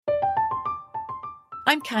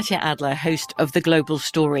I'm Katya Adler, host of The Global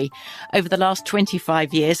Story. Over the last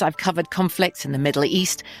 25 years, I've covered conflicts in the Middle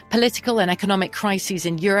East, political and economic crises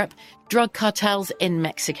in Europe, drug cartels in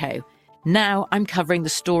Mexico. Now I'm covering the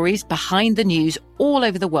stories behind the news all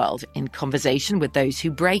over the world in conversation with those who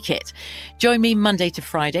break it. Join me Monday to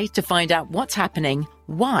Friday to find out what's happening,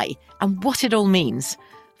 why, and what it all means.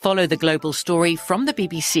 Follow The Global Story from the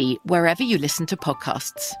BBC wherever you listen to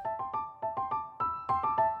podcasts.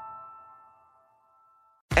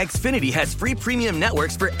 Xfinity has free premium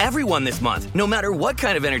networks for everyone this month, no matter what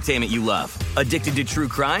kind of entertainment you love. Addicted to true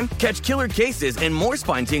crime? Catch killer cases and more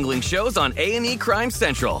spine-tingling shows on A&E Crime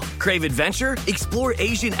Central. Crave adventure? Explore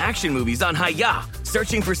Asian action movies on Hi-Ya.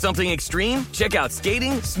 Searching for something extreme? Check out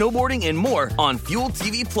skating, snowboarding, and more on Fuel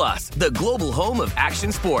TV Plus, the global home of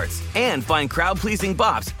action sports. And find crowd-pleasing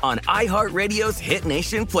bops on iHeartRadio's Hit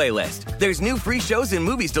Nation playlist. There's new free shows and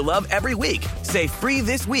movies to love every week. Say free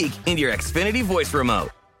this week in your Xfinity voice remote.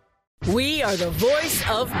 We are the voice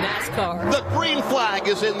of NASCAR. The green flag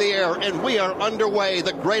is in the air, and we are underway.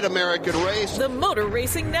 The Great American Race. The Motor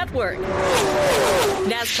Racing Network.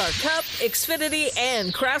 NASCAR Cup, Xfinity,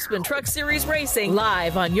 and Craftsman Truck Series Racing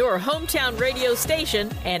live on your hometown radio station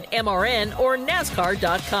and MRN or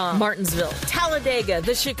NASCAR.com. Martinsville, Talladega,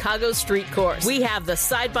 the Chicago Street Course. We have the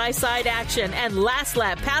side-by-side action and last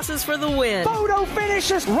lap passes for the win. Photo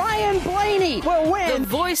finishes. Ryan Blaney will win. The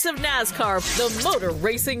voice of NASCAR, the Motor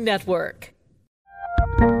Racing Network.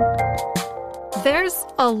 There's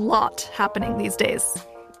a lot happening these days,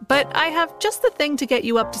 but I have just the thing to get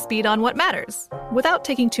you up to speed on what matters without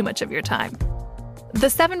taking too much of your time. The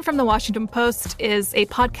 7 from the Washington Post is a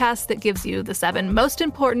podcast that gives you the 7 most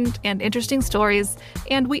important and interesting stories,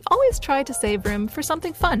 and we always try to save room for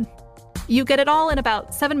something fun. You get it all in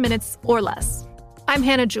about 7 minutes or less. I'm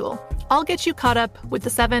Hannah Jewell. I'll get you caught up with the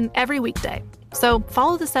 7 every weekday, so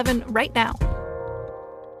follow the 7 right now.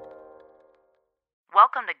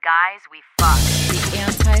 Welcome to Guys We Fuck, the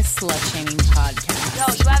anti-slut-shaming podcast. Yo,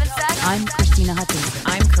 you having sex? I'm Christina Hutchinson.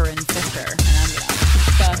 I'm Corinne Fisher, and I'm gonna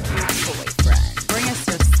fuck your boyfriend. Bring us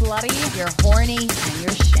your slutty, your horny, and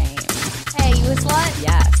your shame. Hey, you a slut?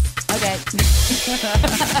 Yes. Okay.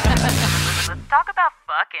 Let's talk about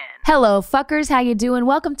fucking. Hello, fuckers. How you doing?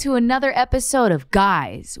 Welcome to another episode of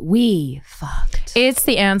Guys We Fucked. It's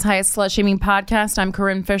the anti-slut-shaming podcast. I'm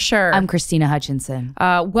Corinne Fisher. I'm Christina Hutchinson.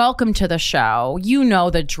 Welcome to the show. You know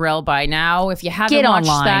the drill by now. If you haven't watched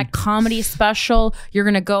that comedy special, you're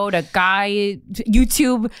going to go to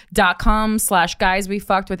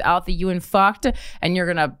youtube.com/guyswefucked without the you and fucked, and you're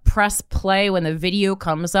going to press play when the video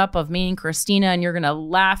comes up of me and Christina, and you're going to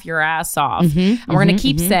laugh your ass off. And we're going to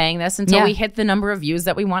keep saying this until we hit the number of views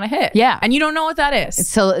that we want to hit. Yeah. And you don't know what that is.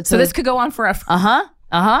 So this could go on forever. And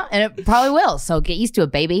it probably will. So get used to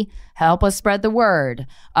it, baby. Help us spread the word.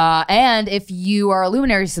 And if you are a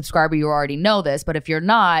Luminary subscriber, you already know this. But if you're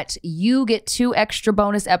not, you get 2 extra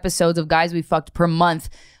bonus episodes of Guys We Fucked per month.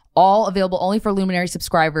 All available only for Luminary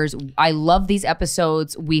subscribers. I love these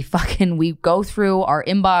episodes. We go through our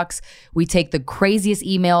inbox. We take the craziest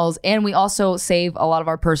emails, and we also save a lot of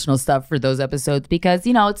our personal stuff for those episodes because,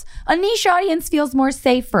 you know, it's a niche audience, feels more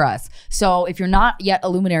safe for us. So if you're not yet a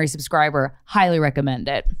Luminary subscriber, highly recommend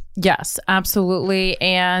it. Yes, absolutely.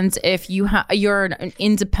 And if you're an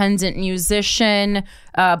independent musician,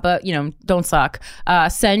 but you know, don't suck,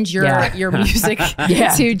 send your music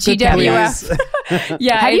to GWF.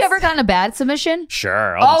 Have you ever gotten a bad submission?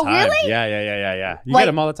 Sure. All the time. Really? Yeah. You get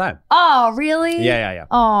them all the time. Oh, really? Yeah.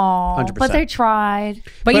 Oh, 100%. But they tried.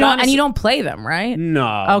 But you don't, and you don't play them, right?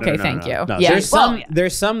 No. Okay, thank you. No. Yeah.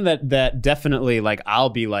 There's some that definitely, like, I'll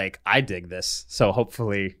be like, I dig this, so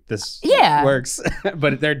hopefully this works.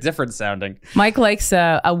 But they're different sounding. Mike likes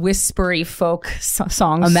a whispery folk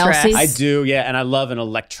song. I do, yeah, and I love an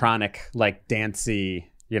electronic, like, dancey.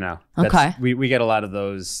 You know, we get a lot of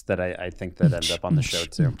those that I think that end up on the show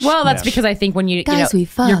too. Well, that's because I think when you're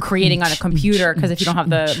creating on a computer, because if you don't have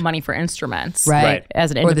the money for instruments, right,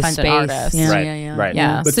 as an independent artist,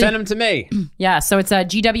 right. But send them to me. Yeah, so it's a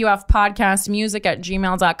GWF podcast music at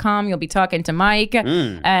gmail.com. You'll be talking to Mike,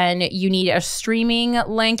 and you need a streaming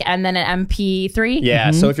link and then an MP3.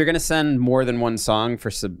 Yeah, so if you're gonna send more than one song for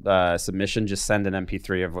submission, just send an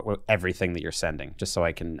MP3 of everything that you're sending, just so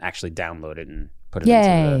I can actually download it and put it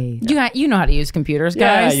into the... You know how to use computers,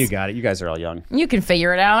 guys. Yeah, you got it. You guys are all young. You can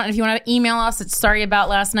figure it out. And if you want to email us, it's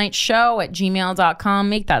sorryaboutlastnightshow@gmail.com.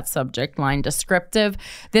 Make that subject line descriptive.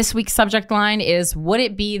 This week's subject line is, would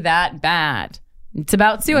it be that bad? It's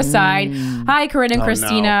about suicide. Hi, Corinne and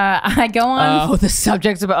Christina. No. I go on. Oh, the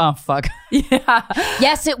subject's about. Oh, fuck. Yeah.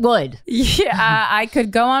 Yes, it would. Yeah, I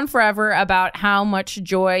could go on forever about how much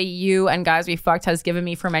joy you and Guys We Fucked has given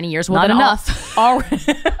me for many years. Well, Not then enough. I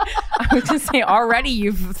was going to say, already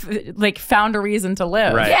you've like found a reason to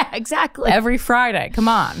live. Right. Yeah, exactly. Every Friday. Come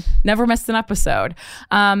on. Never missed an episode.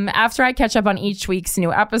 After I catch up on each week's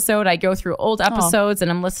new episode, I go through old episodes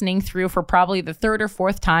and I'm listening through for probably the third or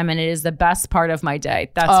fourth time, and it is the best part of my day.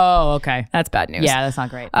 Okay. That's bad news. Yeah, that's not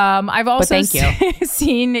great. I've also thank you.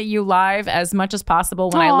 seen you live as much as possible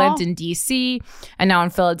when I lived in DC and now in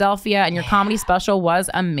Philadelphia, and your comedy special was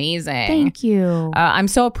amazing. Thank you. I'm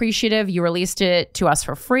so appreciative. You released it to us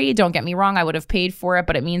for free. Don't get me wrong, I would have paid for it,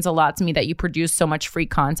 but it means a lot to me that you produce so much free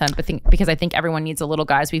content because I think everyone needs a little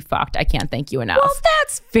Guys We Fucked. I can't thank you enough. Well,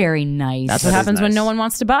 that's very nice. That's what happens when no one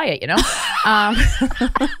wants to buy it, you know?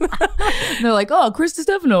 They're like, oh, Chris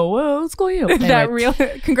Stefano. Well, let's go you. Anyway. That real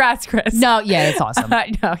congrats, Chris. No, yeah, it's awesome.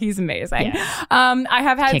 No, he's amazing. Yeah. I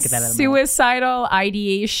have had Can't get that out of my life. suicidal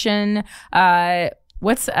ideation.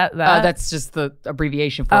 What's that? That's just the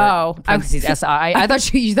abbreviation for parentheses SI. I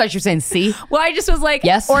thought you were saying C. Well, I just was like,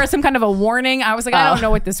 yes, or some kind of a warning. I was like, I don't know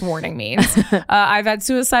what this warning means. I've had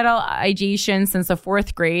suicidal ideation since the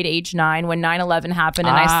 4th grade, age 9, when 9/11 happened,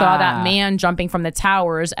 and I saw that man jumping from the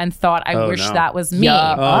towers and thought, I wish that was me.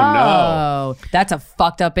 No. That's a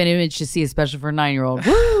fucked up image to see, especially for a 9-year-old.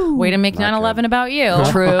 Woo! Way to make 9/11 about you.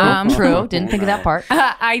 True. Didn't think of that part.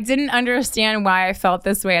 I didn't understand why I felt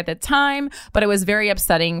this way at the time, but it was very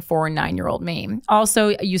upsetting for 9-year-old me.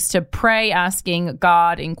 Also, I used to pray asking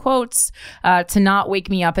God, in quotes, to not wake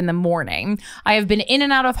me up in the morning. I have been in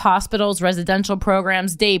and out of hospitals, residential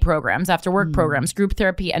programs, day programs, after work programs, group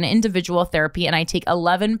therapy, and individual therapy, and I take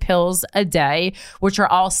 11 pills a day, which are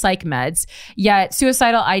all psych meds. Yet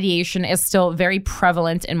suicidal ideation is still very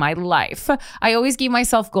prevalent in my life. I always give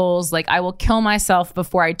myself goals like I will kill myself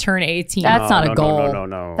before I turn 18. That's not a goal.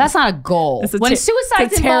 No. That's not a goal. When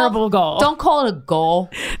suicide's a terrible goal. Don't call it a goal.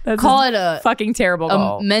 Call it a fucking terrible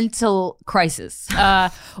goal. A mental crisis.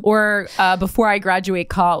 Or before I graduate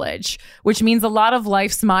college, which means a lot of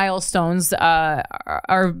life's milestones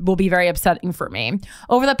will be very upsetting for me.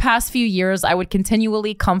 Over the past few years, I would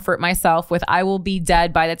continually comfort myself with I will be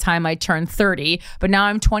dead by the time I turn 30, but now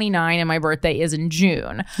I'm 29 and my birthday is in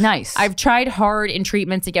June. Nice. I've tried hard in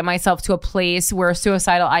treatment to get myself to a place where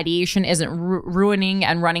suicidal ideation isn't ruining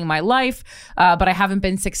and running my life, but I haven't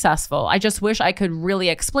been successful. I just wish I could really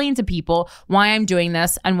explain to people why I'm doing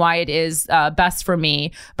this and why it is best for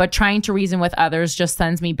me, but trying to reason with others just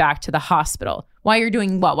sends me back to the hospital. Why you're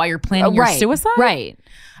doing what? Why you're planning your suicide? Right.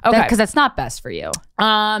 Okay. Because that's not best for you.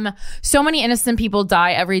 So many innocent people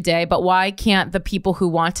die every day, but why can't the people who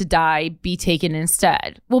want to die be taken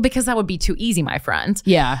instead? Well, because that would be too easy, my friend.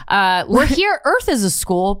 Yeah. We're here. Earth is a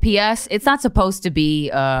school. P.S. It's not supposed to be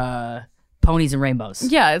ponies and rainbows.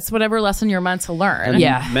 Yeah, it's whatever lesson you're meant to learn.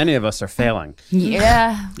 And many of us are failing.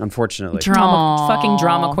 Yeah. Unfortunately. Fucking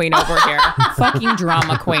drama queen over here. Fucking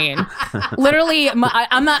drama queen. Literally,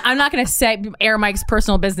 I'm not going to say air Mike's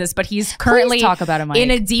personal business, but he's currently talk about it, Mike. in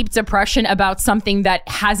a deep depression about something that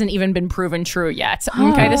hasn't even been proven true yet.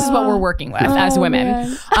 Okay, this is what we're working with as women.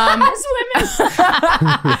 As women.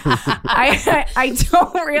 I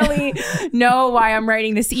don't really know why I'm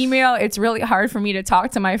writing this email. It's really hard for me to talk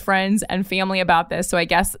to my friends and family about this, so I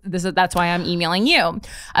guess that's why I'm emailing you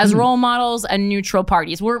as role models and neutral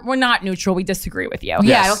parties. We're not neutral. We disagree with you.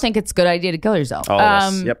 Yeah, I don't think it's a good idea to kill yourself. All of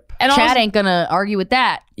us. Yep. And Chad ain't gonna argue with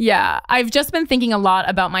that. Yeah, I've just been thinking a lot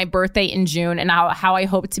about my birthday in June and how I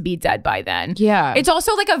hope to be dead by then. Yeah, it's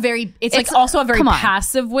also like also a very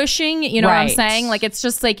passive wishing. You know what I'm saying? Like it's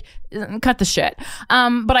just like cut the shit.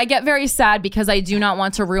 But I get very sad because I do not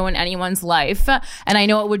want to ruin anyone's life, and I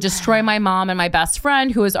know it would destroy my mom and my best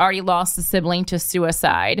friend who has already lost a sibling to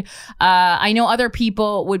suicide. I know other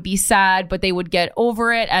people would be sad, but they would get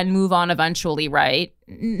over it and move on eventually, right?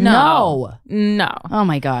 No. Oh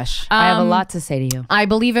my gosh. I have a lot to say to you. I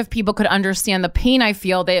believe if people could understand the pain I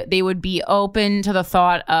feel, they would be open to the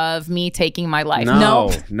thought of me taking my life.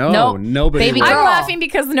 No, nobody. Baby would. I'm laughing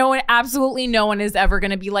because absolutely no one is ever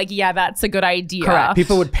going to be like, yeah, that's a good idea. Correct.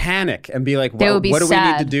 People would panic and be like, what do we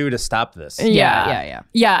need to do to stop this? Yeah.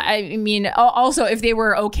 I mean, also if they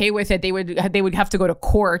were okay with it, they would have to go to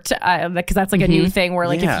court because that's like a new thing where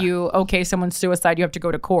like if you someone's suicide, you have to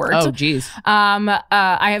go to court. Oh, geez.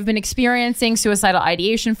 I have been experiencing suicidal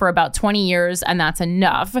ideation for about 20 years, and that's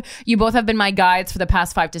enough. You both have been my guides for the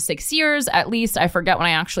past 5 to 6 years, at least. I forget when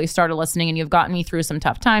I actually started listening, and you've gotten me through some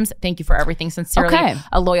tough times. Thank you for everything. Sincerely,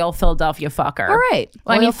 a loyal Philadelphia fucker. All right.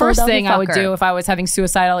 Well, I mean, first thing I would do if I was having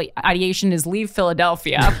suicidal ideation is leave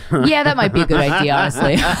Philadelphia. Yeah, that might be a good idea,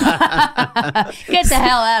 honestly. Get the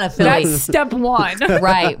hell out of Philly. That's step one.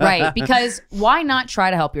 Right. Because why not try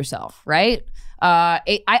to help yourself, right?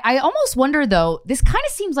 I almost wonder, though, this kind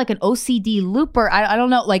of seems like an OCD looper. I don't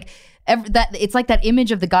know, like it's like that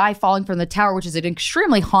image of the guy falling from the tower, which is an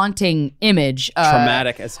extremely haunting image.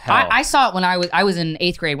 Traumatic as hell. I saw it when I was in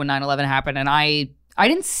 8th grade when 9/11 happened, and I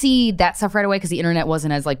didn't see that stuff right away because the internet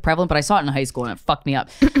wasn't as like prevalent, but I saw it in high school and it fucked me up.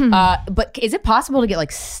 But is it possible to get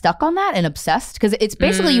like stuck on that and obsessed? Because it's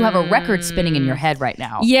basically you have a record spinning in your head right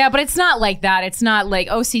now. Yeah, but it's not like that. It's not like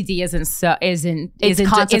OCD isn't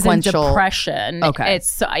consequential. Depression. Okay,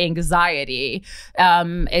 it's anxiety.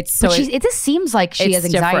 It just seems like she has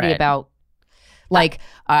anxiety different. About. Like,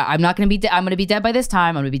 I'm not going to be I'm going to be dead by this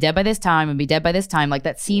time. I'm going to be dead by this time. I'm going to be dead by this time. Like,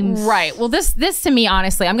 that seems... Right. Well, this to me,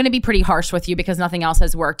 honestly, I'm going to be pretty harsh with you because nothing else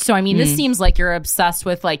has worked. So, I mean, this seems like you're obsessed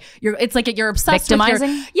with, like, you're obsessed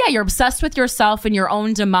victimizing? You're obsessed with yourself and your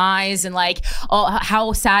own demise and, like,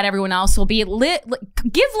 how sad everyone else will be.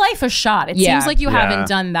 Give life a shot. It seems like you haven't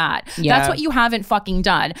done that. Yeah. That's what you haven't fucking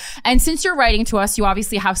done. And since you're writing to us, you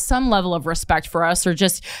obviously have some level of respect for us, or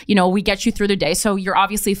just, we get you through the day. So, you're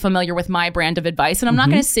obviously familiar with my brand of advice. And I'm not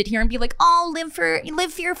going to sit here and be like, oh, live for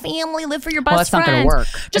your family, live for your best friend. Well, that's not going to work.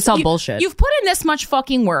 It's all bullshit. You've put in this much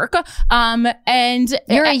fucking work. And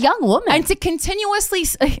you're a young woman. And to continuously,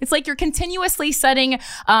 it's like you're continuously setting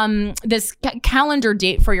this calendar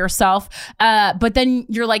date for yourself. But then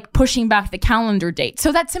you're like pushing back the calendar date.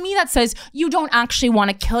 So that, to me, that says you don't actually want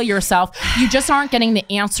to kill yourself. You just aren't getting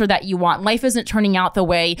the answer that you want. Life isn't turning out the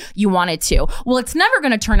way you want it to. Well, it's never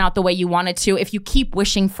going to turn out the way you want it to if you keep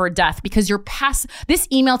wishing for death, because you're this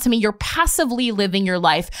email to me, you're passively living your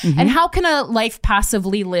life. And how can a life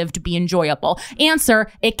passively lived be enjoyable? Answer,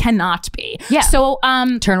 it cannot be. Yeah. So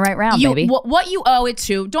turn right around, baby. What you owe it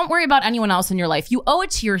to, don't worry about anyone else in your life. You owe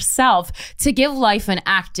it to yourself to give life an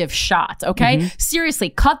active shot, okay? Seriously,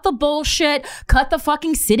 cut the bullshit, cut the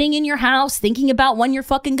fucking sitting in your house thinking about when you're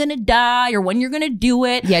fucking gonna die or when you're gonna do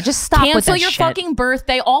it. Yeah, just stop with that Cancel your shit. fucking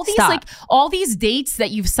birthday. All these all these dates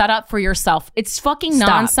that you've set up for yourself. It's fucking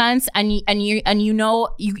nonsense, and you know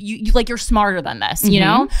you like, you're smarter than this, you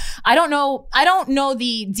know? I don't know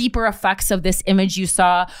the deeper effects of this image you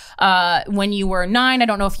saw when you were 9. I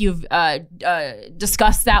don't know if you've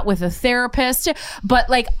discussed that with a therapist, but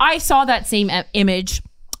like, I saw that same image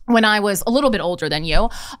when I was a little bit older than you.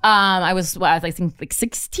 I was like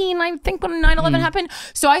 16, I think, when 9/11 happened.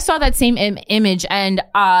 So I saw that same image, and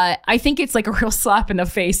I think it's like a real slap in the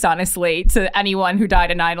face, honestly, to anyone who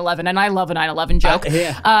died in 9/11. And I love a 9/11 joke.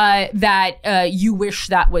 That you wish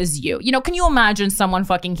that was you. Can you imagine someone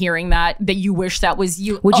fucking hearing that you wish that was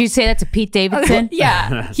you? Would you say that to Pete Davidson?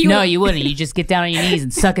 Yeah. No, you wouldn't. You just get down on your knees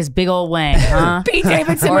and suck his big old wang, huh? Pete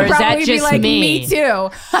Davidson or would is that probably just be like, me too.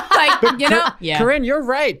 Like, Yeah. Corinne, you're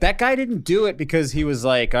right. That guy didn't do it because he was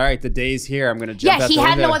like, all right, the day's here. I'm going to jump out the window. Yeah, he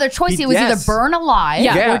had no other choice. It was either burn alive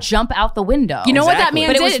or jump out the window. You know what that man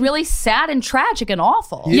did? But it was really sad and tragic and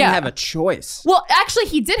awful. He didn't have a choice. Well, actually,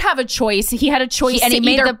 he did have a choice. He had a choice. And he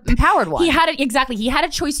made the empowered one. He had a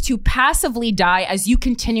choice to passively die, as you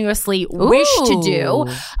continuously wish to do.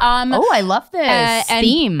 I love this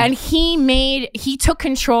theme. And he took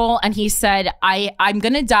control, and he said, I'm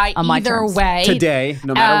going to die on either way. Today,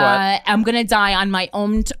 no matter what. I'm going to die on my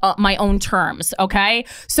own terms, okay?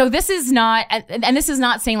 So this is not, and this is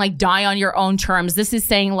not saying like die on your own terms. This is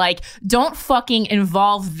saying like, don't fucking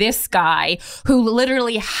involve this guy who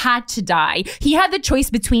literally had to die. He had the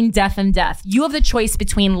choice between death and death. You have the choice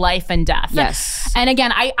between life and death. Yes. And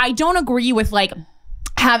again, I don't agree with like,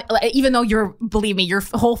 even though believe me, your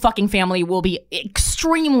whole fucking family will be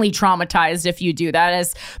extremely traumatized if you do that.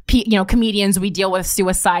 As comedians, we deal with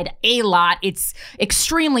suicide a lot. It's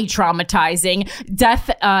extremely traumatizing.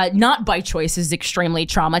 Death, not by choice, is extremely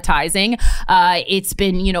traumatizing. It's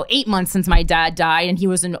been 8 months since my dad died, and he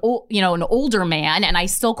was an older man, and I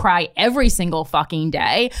still cry every single fucking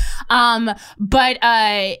day. But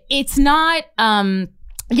it's not.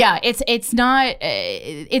 Yeah, it's not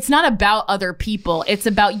about other people. It's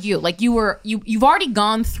about you. Like you've already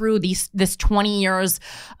gone through this 20 years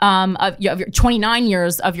of your 29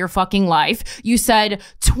 years of your fucking life. You said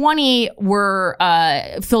 20 were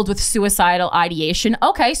filled with suicidal ideation.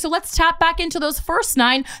 Okay, so let's tap back into those first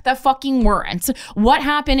 9 that fucking weren't. What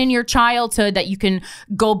happened in your childhood that you can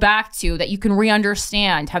go back to, that you can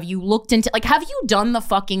re-understand? Have you looked into, like, have you done the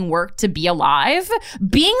fucking work to be alive?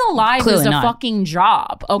 Being alive Clearly is a not. Fucking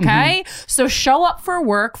job. Okay. Mm-hmm. So show up for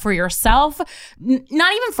work for yourself, not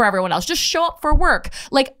even for everyone else. Just show up for work.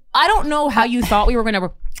 Like, I don't know how you thought we were going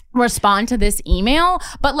to respond to this email,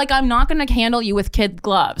 but like, I'm not going to handle you with kid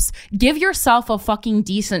gloves. Give yourself a fucking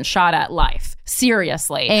decent shot at life.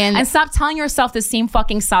 Seriously. And stop telling yourself the same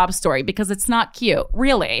fucking sob story, because it's not cute.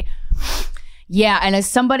 Really. Yeah. And as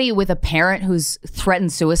somebody with a parent who's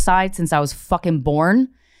threatened suicide since I was fucking born,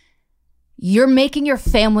 you're making your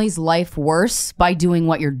family's life worse by doing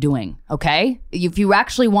what you're doing, okay? If you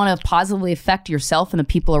actually want to positively affect yourself and the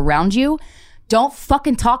people around you, don't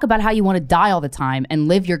fucking talk about how you want to die all the time and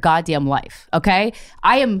live your goddamn life, okay?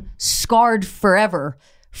 I am scarred forever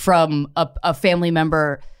from a family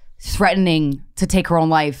member threatening to take her own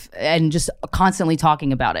life and just constantly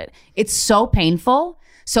talking about it. It's so painful.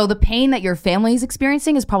 So the pain that your family is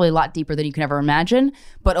experiencing is probably a lot deeper than you can ever imagine.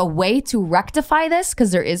 But a way to rectify this,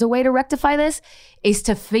 because there is a way to rectify this, is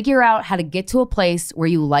to figure out how to get to a place where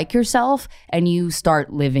you like yourself and you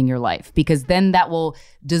start living your life. Because then that will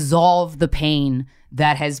dissolve the pain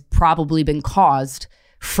that has probably been caused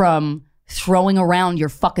from throwing around your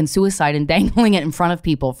fucking suicide and dangling it in front of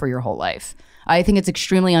people for your whole life. I think it's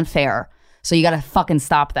extremely unfair. So you got to fucking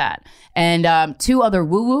stop that. And 2 other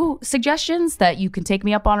woo-woo suggestions that you can take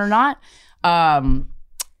me up on or not. When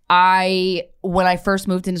I first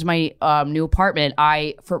moved into my new apartment,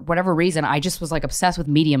 for whatever reason, I just was like obsessed with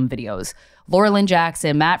medium videos. Laura Lynn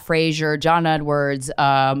Jackson, Matt Frazier, John Edwards,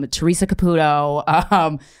 Teresa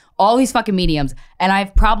Caputo, all these fucking mediums. And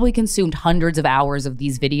I've probably consumed hundreds of hours of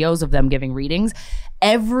these videos of them giving readings.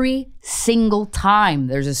 Every single time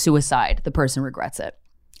there's a suicide, the person regrets it.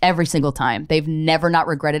 Every single time. They've never not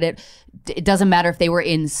regretted it. It doesn't matter if they were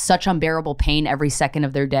in such unbearable pain every second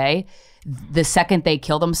of their day. The second they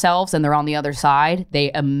kill themselves and they're on the other side,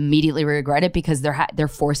 they immediately regret it, because they're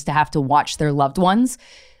forced to have to watch their loved ones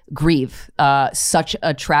grieve such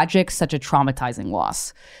a tragic, such a traumatizing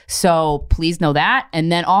loss. So please know that.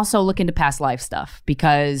 And then also look into past life stuff,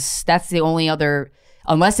 because that's the only other,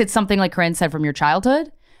 unless it's something like Corinne said from your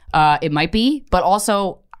childhood, it might be, but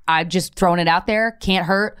also I've just thrown it out there. Can't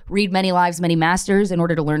hurt. Read Many Lives, Many Masters in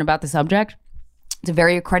order to learn about the subject. It's a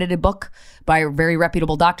very accredited book by a very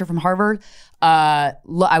reputable doctor from Harvard.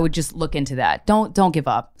 I would just look into that. Don't give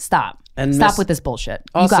up. Stop. And stop with this bullshit.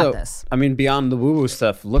 Also, you got this. I mean, beyond the woo-woo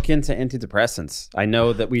stuff, look into antidepressants. I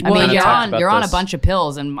know that we. You're on a bunch of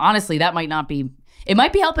pills, and honestly, that might not be. It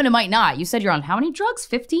might be helping, it might not. You said you're on how many drugs?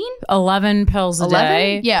 15? 11 pills a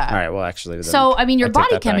day. Yeah. All right. Well, actually, so I mean, your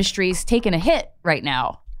body chemistry is taking a hit right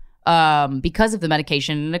now. Because of the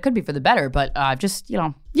medication, and it could be for the better, but just, you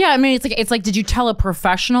know. Yeah, I mean, it's like, did you tell a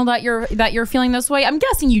professional that you're feeling this way? I'm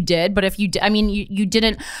guessing you did, but if you did, I mean, you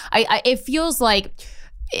didn't. It feels like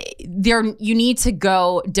you need to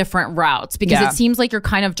go different routes, because it seems like you're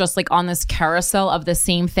kind of just like on this carousel of the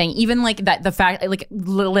same thing. Even like that, the fact, like,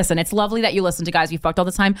 listen, it's lovely that you listen to Guys We Fucked all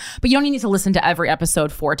the time, but you don't need to listen to every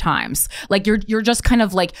episode 4 times. Like you're just kind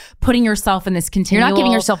of like putting yourself in this continual. You're not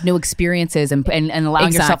giving yourself new experiences and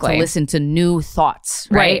allowing yourself to listen to new thoughts,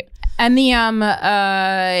 right? And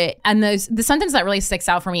the sentence that really sticks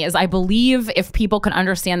out for me is, I believe if people could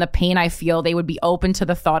understand the pain I feel, they would be open to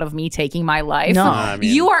the thought of me taking my life. No, I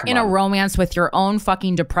mean, you are in a romance with your own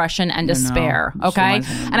fucking depression and despair. Okay.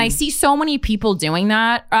 And I see so many people doing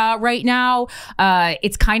that right now.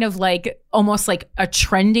 It's kind of like almost like a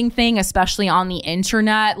trending thing, especially on the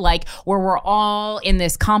internet, like where we're all in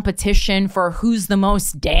this competition for who's the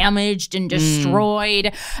most damaged and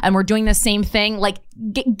destroyed. And we're doing the same thing. Like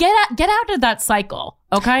get out of that cycle.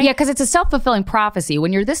 Okay. Yeah, because it's a self-fulfilling prophecy.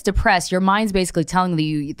 When you're this depressed, your mind's basically telling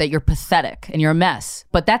you that you're pathetic and you're a mess.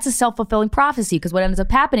 But that's a self-fulfilling prophecy, because what ends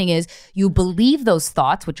up happening is you believe those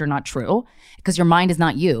thoughts, which are not true, because your mind is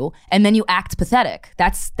not you, and then you act pathetic.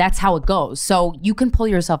 That's how it goes. So you can pull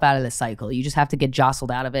yourself out of this cycle. You just have to get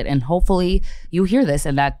jostled out of it, and hopefully you hear this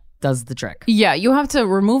and that does the trick. Yeah, you have to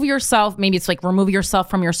remove yourself. Maybe it's like remove yourself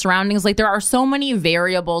from your surroundings. Like there are so many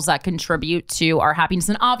variables that contribute to our happiness.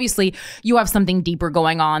 And obviously you have something deeper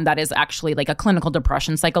going on that is actually like a clinical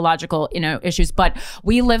depression, psychological, issues. But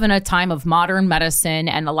we live in a time of modern medicine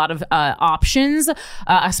and a lot of options,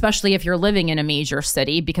 especially if you're living in a major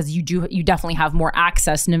city, because you definitely have more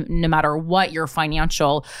access no matter what your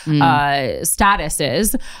financial status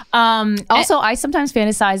is. Also, I sometimes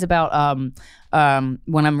fantasize about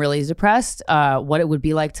when I'm really depressed, what it would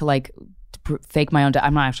be like to fake my own death.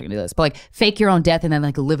 I'm not actually gonna do this, but fake your own death and then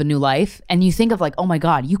live a new life. And you think of oh my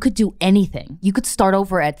God, you could do anything. You could start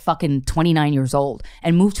over at fucking 29 years old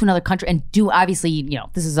and move to another country and do, obviously,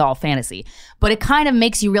 this is all fantasy, but it kind of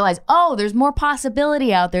makes you realize, oh, there's more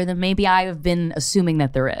possibility out there than maybe I have been assuming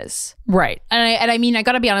that there is. Right. And I mean, I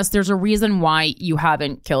gotta be honest, there's a reason why you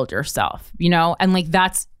haven't killed yourself, and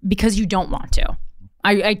that's because you don't want to.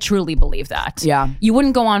 I truly believe that. Yeah. You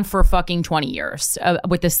wouldn't go on for fucking 20 years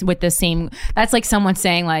with the same. That's like someone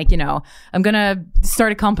saying I'm going to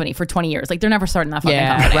start a company for 20 years. They're never starting that fucking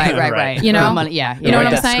company. Right. You know what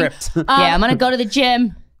I'm saying? I'm going to go to the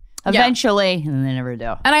gym eventually, and they never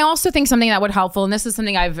do. And I also think something that would helpful, and this is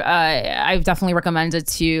something I've definitely recommended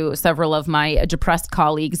to several of my depressed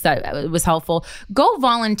colleagues that was helpful. Go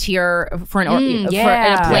volunteer for in a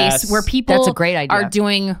place where people That's a great idea. are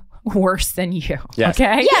doing worse than you. Yes.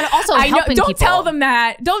 Okay. Yeah, and also helping don't people. tell them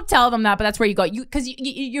that. Don't tell them that. But that's where you go. Because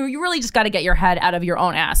you really just got to get your head out of your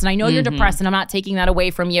own ass. And I know you're depressed, and I'm not taking that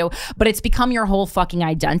away from you. But it's become your whole fucking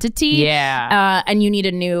identity. Yeah. And you need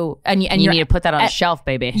a new and you need to put that on the shelf,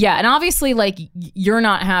 baby. Yeah. And obviously, you're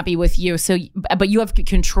not happy with you. So, but you have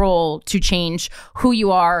control to change who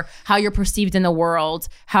you are, how you're perceived in the world,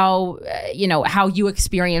 how how you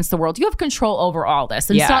experience the world. You have control over all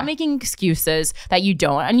this, and stop making excuses that you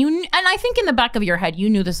don't. And I think in the back of your head, you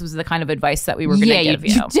knew this was the kind of advice that we were going to give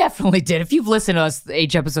you. You definitely did. If you've listened to us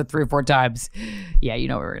each episode 3 or 4 times, you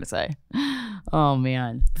know what we're going to say. Oh,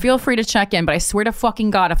 man. Feel free to check in, but I swear to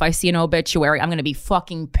fucking God, if I see an obituary, I'm going to be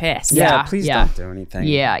fucking pissed. Yeah, please don't do anything.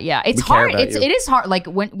 Yeah. It's hard. It is hard.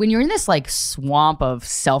 When you're in this swamp of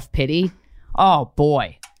self-pity, oh,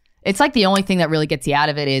 boy. It's the only thing that really gets you out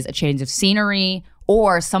of it is a change of scenery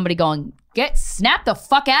or somebody going, snap the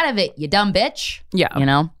fuck out of it, you dumb bitch.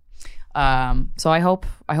 Yeah. So I hope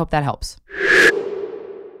that helps.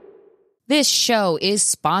 This show is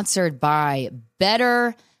sponsored by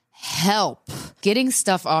BetterHelp. Getting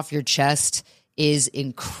stuff off your chest is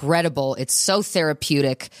incredible. It's so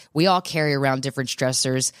therapeutic. We all carry around different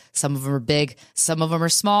stressors. Some of them are big, some of them are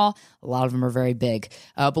small, a lot of them are very big.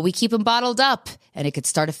 But we keep them bottled up, and it could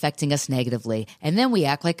start affecting us negatively. And then we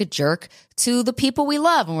act like a jerk to the people we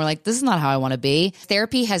love, and we're like, this is not how I want to be.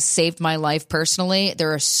 Therapy has saved my life personally.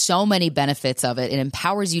 There are so many benefits of it. It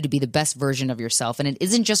empowers you to be the best version of yourself. And it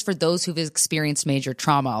isn't just for those who've experienced major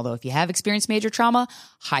trauma, although if you have experienced major trauma,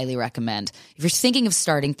 highly recommend. If you're thinking of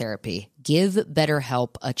starting therapy, give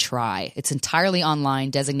BetterHelp a try. It's entirely online,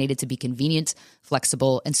 designated to be convenient,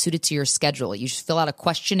 flexible, and suited to your schedule. You just fill out a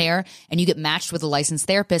questionnaire and you get matched with a licensed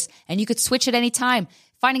therapist, and you could switch at any time.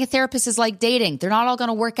 Finding a therapist is like dating. They're not all going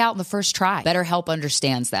to work out in the first try. BetterHelp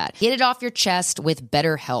understands that. Get it off your chest with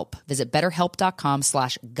BetterHelp. Visit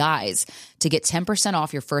BetterHelp.com/guys to get 10%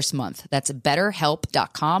 off your first month. That's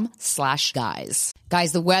BetterHelp.com/guys.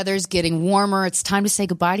 Guys, the weather's getting warmer. It's time to say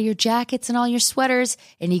goodbye to your jackets and all your sweaters,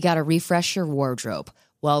 and you got to refresh your wardrobe.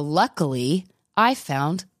 Well, luckily, I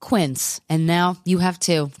found Quince, and now you have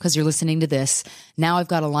too, because you're listening to this. Now I've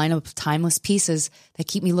got a lineup of timeless pieces that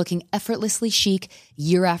keep me looking effortlessly chic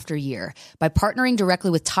year after year. By partnering directly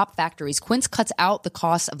with top factories, Quince cuts out the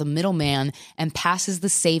cost of the middleman and passes the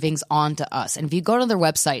savings on to us. And if you go to their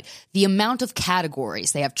website, the amount of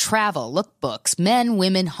categories, they have travel, lookbooks, men,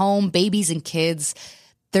 women, home, babies, and kids.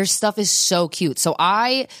 Their stuff is so cute. So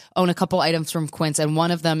I own a couple items from Quince, and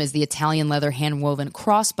one of them is the Italian leather hand-woven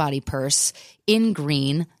crossbody purse in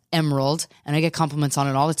green, emerald, and I get compliments on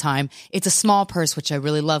it all the time. It's a small purse, which I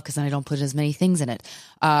really love because then I don't put as many things in it.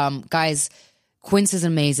 Guys, Quince is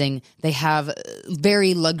amazing. They have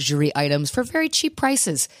very luxury items for very cheap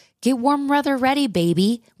prices. Get warm weather ready,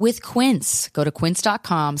 baby, with Quince. Go to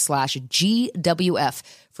quince.com/GWF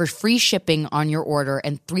for free shipping on your order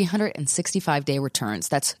and 365-day returns.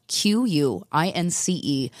 That's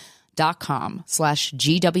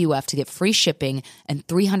QUINCE.com/GWF to get free shipping and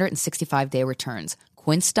 365-day returns.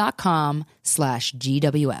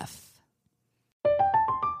 Quince.com/GWF.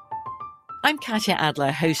 I'm Katya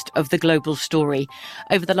Adler, host of The Global Story.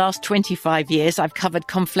 Over the last 25 years, I've covered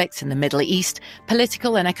conflicts in the Middle East,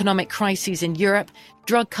 political and economic crises in Europe,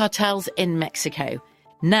 drug cartels in Mexico.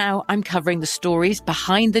 Now I'm covering the stories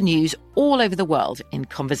behind the news all over the world in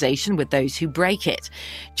conversation with those who break it.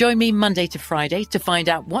 Join me Monday to Friday to find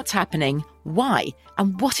out what's happening, why,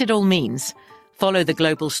 and what it all means. Follow The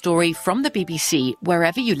Global Story from the BBC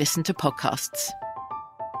wherever you listen to podcasts.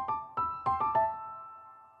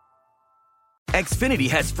 Xfinity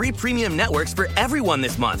has free premium networks for everyone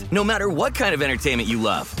this month, no matter what kind of entertainment you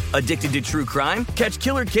love. Addicted to true crime? Catch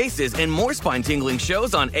killer cases and more spine-tingling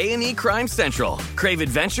shows on A&E Crime Central. Crave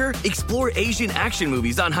adventure? Explore Asian action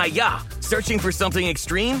movies on Hi-Ya. Searching for something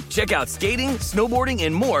extreme? Check out skating, snowboarding,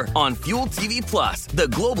 and more on Fuel TV Plus, the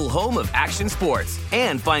global home of action sports.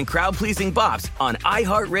 And find crowd-pleasing bops on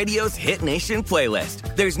iHeartRadio's Hit Nation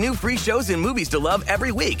playlist. There's new free shows and movies to love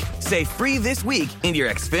every week. Say free this week in your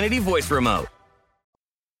Xfinity voice remote.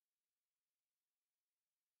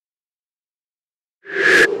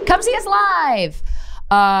 Come see us live.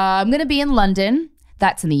 I'm going to be in London.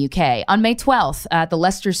 That's in the UK. On May 12th at the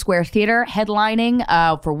Leicester Square Theatre,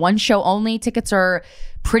 headlining for one show only. Tickets are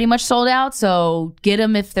pretty much sold out, so get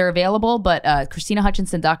them if they're available. But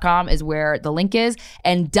ChristinaHutchinson.com is where the link is.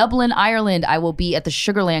 And Dublin, Ireland, I will be at the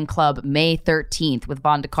Sugarland Club May 13th with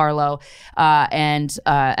Von DiCarlo. And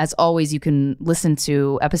as always, you can listen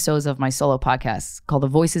to episodes of my solo podcast called The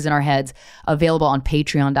Voices in Our Heads, available on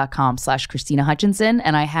patreon.com/ChristinaHutchinson.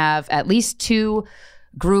 And I have at least 2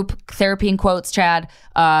 group therapy in quotes, Chad,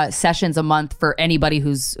 sessions a month for anybody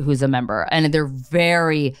who's a member. And they're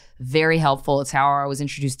very, very helpful. It's how I was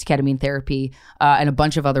introduced to ketamine therapy and a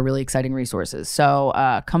bunch of other really exciting resources. So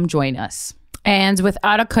come join us. And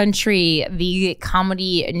Without a Country, the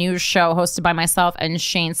comedy news show hosted by myself and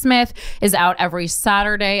Shane Smith, is out every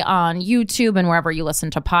Saturday on YouTube and wherever you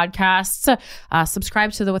listen to podcasts.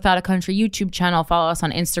 Subscribe to the Without a Country YouTube channel. Follow us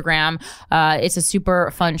on Instagram. It's a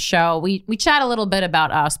super fun show. We chat a little bit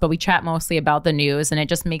about us, but we chat mostly about the news, and it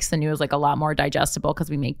just makes the news like a lot more digestible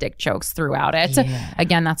because we make dick jokes throughout it. Yeah.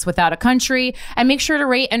 Again, that's Without a Country. And make sure to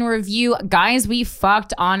rate and review Guys We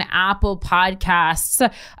Fucked on Apple Podcasts.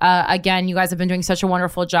 Again, you guys have been doing such a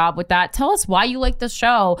wonderful job with that. Tell us why you like the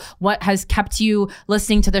show. What has kept you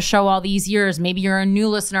listening to the show all these years? Maybe you're a new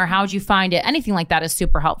listener. How'd you find it? Anything like that is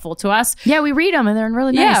super helpful to us. Yeah, we read them and they're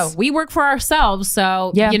really nice. Yeah, we work for ourselves,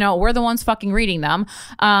 so we're the ones fucking reading them.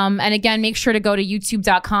 And again, make sure to go to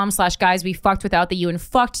youtube.com/guys we fucked without the U and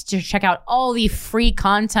fucked to check out all the free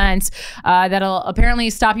content that'll apparently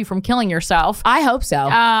stop you from killing yourself. I hope so.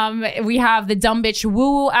 We have the Dumb Bitch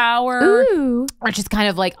Woo Hour, Ooh. which is kind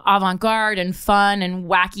of like avant-garde and fun and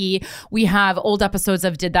wacky. We have old episodes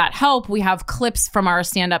of Did That Help? We have clips from our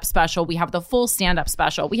stand-up special. We have the full stand-up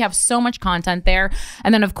special. We have so much content there.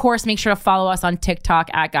 And then, of course, make sure to follow us on TikTok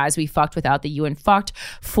at Guys We Fucked without the U and fucked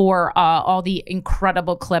for all the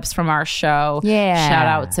incredible clips from our show. Yeah. Shout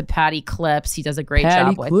out to Patty Clips. He does a great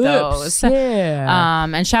job with those. Yeah.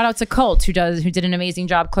 And shout out to Colt, who did an amazing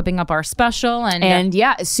job clipping up our special. And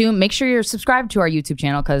soon make sure you're subscribed to our YouTube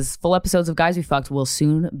channel because full episodes of Guys We Fucked will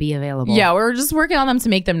soon be available. Yeah, we're just working on them to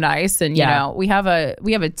make them nice, and you know we have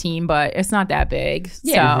a team, but it's not that big.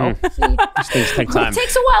 Yeah. So These things take time. It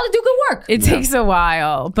takes a while to do good work. It takes a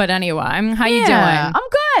while, but anyway, how you doing?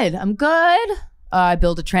 I'm good. I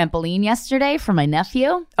built a trampoline yesterday for my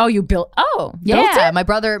nephew. Oh, you built? Oh, yeah. built it? My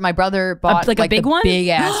brother bought like a big one, big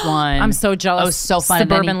ass one. I'm so jealous. It was so fun.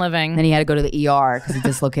 Suburban living. Then he had to go to the ER because he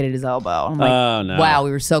dislocated his elbow. I'm like, oh no! Wow,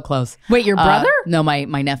 we were so close. Wait, your brother? No, my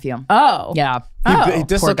nephew. Oh, yeah. He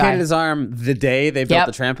dislocated his arm the day they built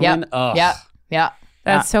the trampoline. Yep. Oh, Yep.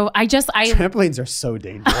 That's so. Trampolines are so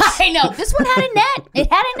dangerous. I know. This one had a net.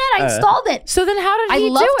 It had a net. I installed it. So then, how did he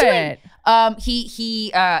do it?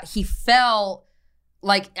 He fell.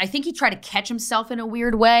 Like, I think he tried to catch himself in a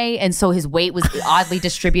weird way, and so his weight was oddly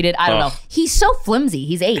distributed. I don't know. He's so flimsy.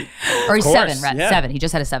 He's 8 or he's 7. Right? 7. He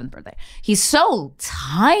just had his 7th birthday. He's so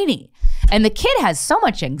tiny, and the kid has so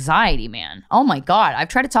much anxiety, man. Oh my God! I've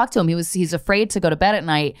tried to talk to him. He's afraid to go to bed at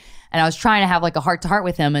night. And I was trying to have like a heart-to-heart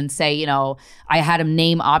with him and say, I had him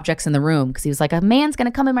name objects in the room because he was like, a man's going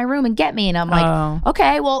to come in my room and get me. And I'm like,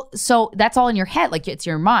 okay, well, so that's all in your head. Like, it's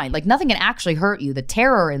your mind. Like, nothing can actually hurt you. The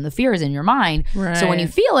terror and the fear is in your mind. Right. So when you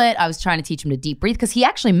feel it, I was trying to teach him to deep breathe because he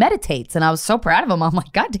actually meditates. And I was so proud of him. I'm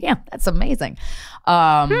like, God damn, that's amazing.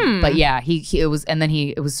 But yeah, it was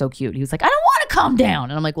so cute. He was like, I don't want to calm down.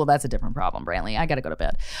 And I'm like, well, that's a different problem, Brantley. I got to go to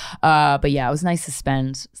bed. But yeah, it was nice to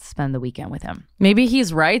spend the weekend with him. Maybe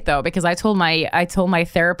he's right though, because I told my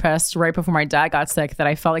therapist right before my dad got sick that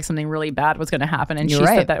I felt like something really bad was going to happen, and she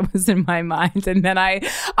said that it was in my mind. And then I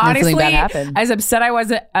honestly, as upset I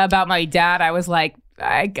was about my dad, I was like,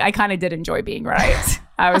 I kind of did enjoy being right.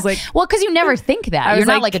 I was like, well, because you never think that. You're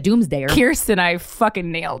not like a doomsdayer. Kirsten, I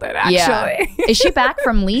fucking nailed it, actually. Yeah. Is she back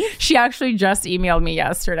from leave? She actually just emailed me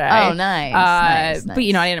yesterday. Oh, nice. But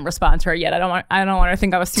I didn't respond to her yet. I don't want her to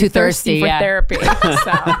think I was too thirsty for therapy. So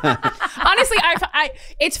honestly,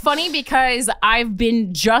 it's funny because I've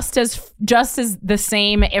been just as the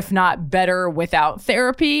same, if not better, without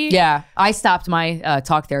therapy. Yeah, I stopped my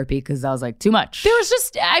talk therapy because I was like, too much. There was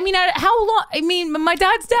just, how long? I mean, my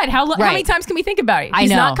dad's dead. How many times can we think about it?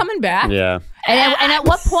 He's not coming back. Yeah. And at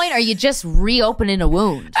what point are you just reopening a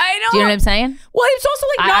wound? I know. Do you know what I'm saying? Well, it's also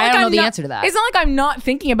like not I like don't know I'm the not, answer to that. It's not like I'm not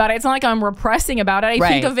thinking about it. It's not like I'm repressing about it. I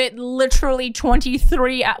think of it literally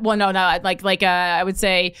 23. Well, no, like I would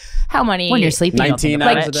say how many when you're sleeping? 19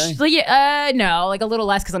 hours a day. No, like a little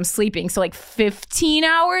less because I'm sleeping. So like 15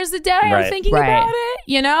 hours a day. I'm thinking about it.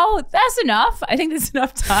 You know, that's enough. I think that's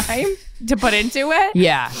enough time to put into it.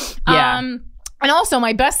 Yeah. And also,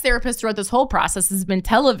 my best therapist throughout this whole process has been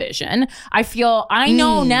television. I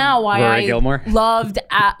know now why Rory Gilmore. Loved.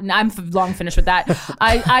 I'm long finished with that.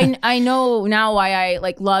 I know now why I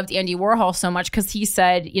loved Andy Warhol so much because he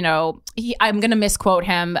said, I'm gonna misquote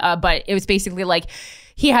him, but it was basically like.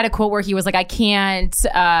 He had a quote where he was like, I can't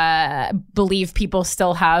believe people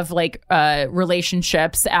still have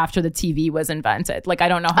relationships after the TV was invented. Like, I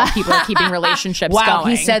don't know how people are keeping relationships going.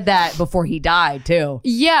 He said that before he died, too.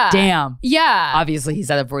 Yeah. Damn. Yeah. Obviously, he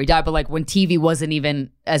said that before he died, but when TV wasn't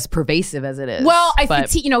even as pervasive as it is. Well, I think,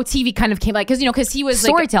 TV kind of came because he was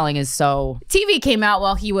storytelling is so. TV came out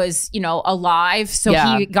while he was, alive. So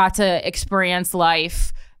he got to experience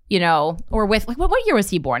life, or with, what year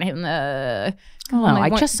was he born? In the. I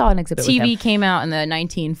just saw an exhibit with him. TV came out in the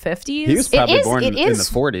 1950s. He was probably born in the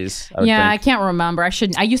 40s. I can't remember.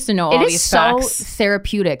 I used to know all these facts. It is so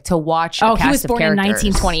therapeutic to watch a cast of characters. He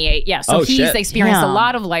was born in 1928. Yeah, so he's experienced a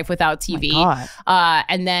lot of life without TV.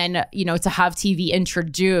 And then, to have TV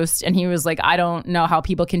introduced, and he was like, I don't know how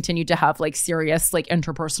people continue to have serious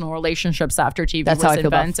interpersonal relationships after TV was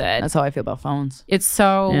invented. That's how I feel about phones. It's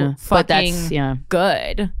so fucking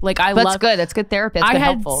good. That's good. That's good therapy. It's good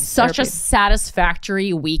helpful. I had such a satisfactory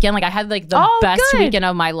weekend. I had the best weekend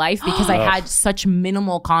of my life because I had such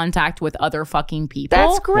minimal contact with other fucking people.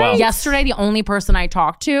 That's great. Wow. Yesterday, the only person I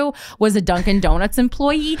talked to was a Dunkin' Donuts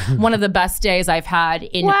employee. One of the best days I've had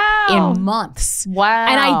in months. Wow.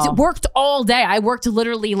 And I worked all day. I worked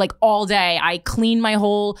literally all day. I cleaned my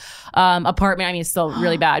whole apartment. I mean, it's still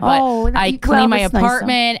really bad, but I cleaned my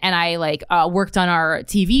apartment and I worked on our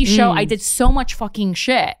TV show. I did so much fucking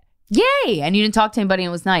shit. Yay! And you didn't talk to anybody and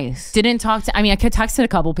it was nice. Didn't talk to, I could text a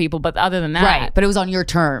couple people, but other than that. Right, but it was on your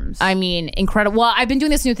terms. Incredible. Well, I've been doing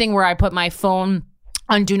this new thing where I put my phone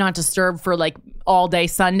on Do Not Disturb for all day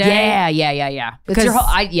Sunday. Yeah.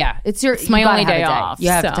 It's my only day off. You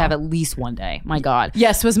have to have at least one day. My God.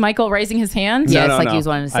 Yes, was Michael raising his hand? Yeah, it's he was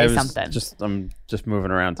wanting to say something. I'm just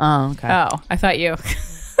moving around. Oh, okay. Oh, I thought you...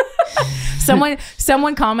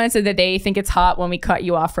 Someone commented that they think it's hot when we cut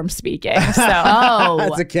you off from speaking. So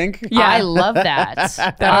that's a kink. Yeah, I love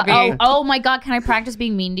that. Oh my God, can I practice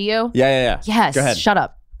being mean to you? Yeah. Yes. Go ahead. Shut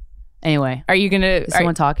up. Anyway, are you gonna? Is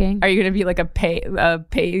someone talking? Are you gonna be like a pay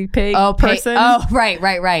pig person? Oh,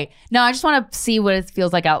 right. No, I just want to see what it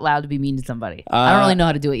feels like out loud to be mean to somebody. I don't really know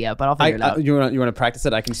how to do it yet, but I'll figure it out. You want to practice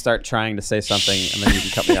it? I can start trying to say something, and then you can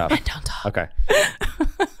cut me off. And don't talk. Okay.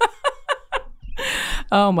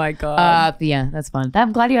 Oh my God. Yeah, that's fun.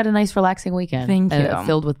 I'm glad you had a nice relaxing weekend. Thank you.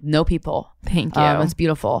 Filled with no people. Thank you. It's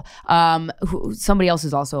beautiful. Somebody else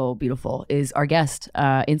who's also beautiful is our guest,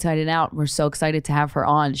 Inside and Out. We're so excited to have her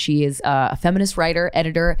on. She is a feminist writer,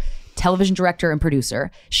 editor, television director, and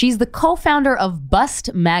producer. She's the co-founder of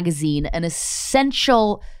Bust Magazine, an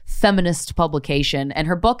essential feminist publication, and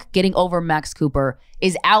her book, Getting Over Max Cooper,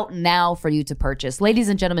 is out now for you to purchase. Ladies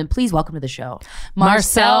and gentlemen, please welcome to the show,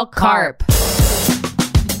 Marcelle Karp.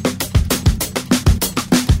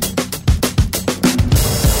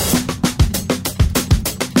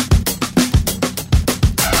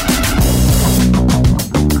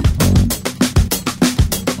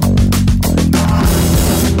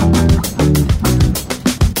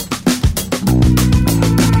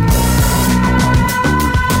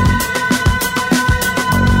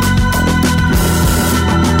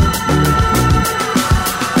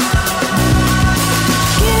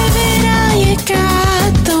 Give it all you got.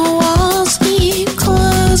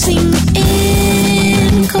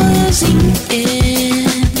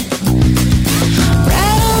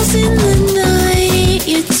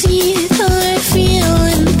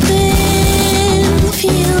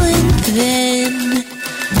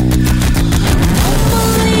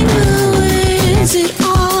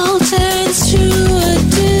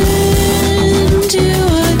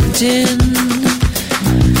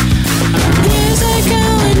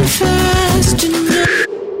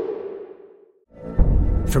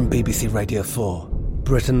 from BBC Radio 4,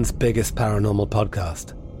 Britain's biggest paranormal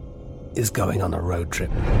podcast, is going on a road trip.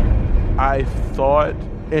 I thought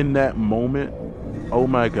in that moment, oh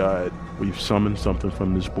my God, we've summoned something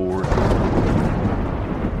from this board.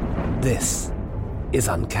 This is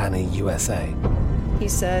Uncanny USA. He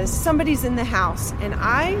says, somebody's in the house, and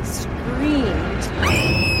I screamed.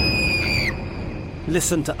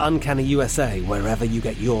 Listen to Uncanny USA wherever you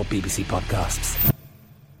get your BBC podcasts,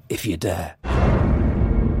 if you dare.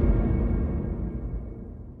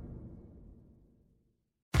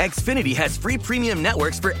 Xfinity has free premium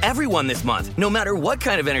networks for everyone this month, no matter what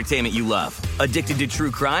kind of entertainment you love. Addicted to true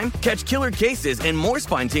crime? Catch killer cases and more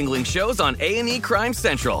spine-tingling shows on A&E Crime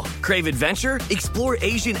Central. Crave adventure? Explore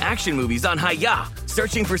Asian action movies on Hi-Ya.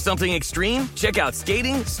 Searching for something extreme? Check out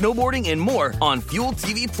skating, snowboarding, and more on Fuel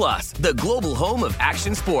TV Plus, the global home of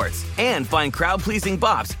action sports. And find crowd-pleasing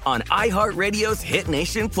bops on iHeartRadio's Hit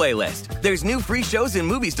Nation playlist. There's new free shows and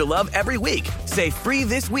movies to love every week. Say free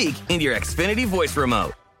this week in your Xfinity voice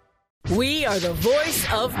remote. We are the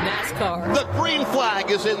voice of NASCAR. The green flag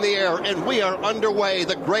is in the air, and we are underway.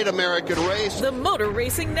 The great American race. The Motor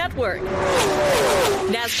Racing Network.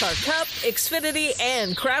 NASCAR Cup, Xfinity,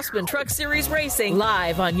 and Craftsman Truck Series Racing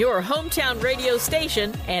live on your hometown radio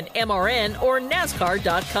station and MRN or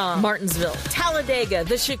NASCAR.com. Martinsville, Talladega,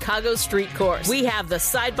 the Chicago Street Course. We have the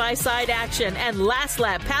side-by-side action and last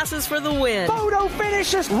lap passes for the win. Photo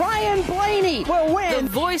finishes. Ryan Blaney will win.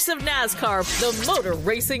 The voice of NASCAR, the Motor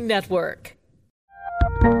Racing Network.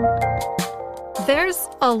 There's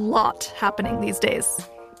a lot happening these days,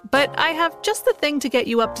 but I have just the thing to get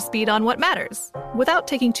you up to speed on what matters without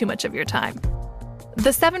taking too much of your time.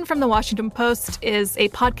 The 7 from the Washington Post is a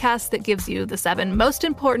podcast that gives you the 7 most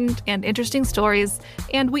important and interesting stories,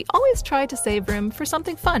 and we always try to save room for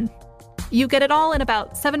something fun. You get it all in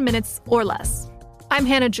about 7 minutes or less. I'm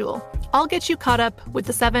Hannah Jewell. I'll get you caught up with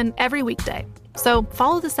the 7 every weekday. So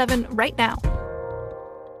follow the 7 right now.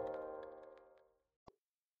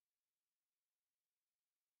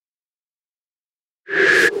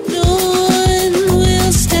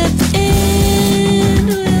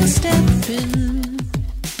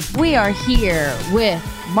 We are here with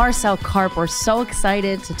Marcelle Karp. We're so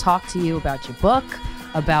excited to talk to you about your book,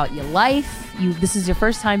 about your life. This is your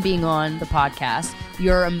first time being on the podcast.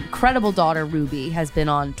 Your incredible daughter, Ruby, has been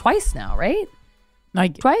on twice now, right?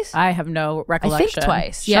 Twice? I have no recollection. I think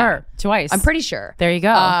twice. Sure, Yeah. twice. I'm pretty sure. There you go.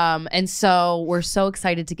 And so we're so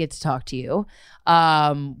excited to get to talk to you.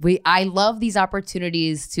 I love these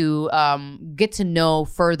opportunities to get to know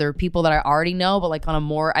further people that I already know, but like on a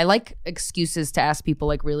more, I like excuses to ask people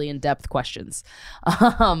like really in-depth questions.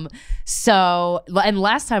 So, and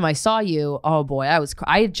last time I saw you, oh boy,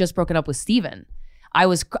 I had just broken up with Steven. I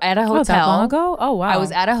was at a hotel. That long ago? Oh wow. I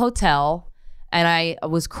was at a hotel and I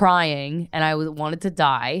was crying and I wanted to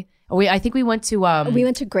die. I think we went to we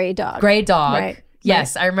went to Grey Dog. Grey Dog. Right.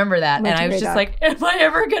 Yes, I remember that. And I was just like, am I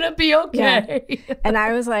ever going to be okay? Yeah. And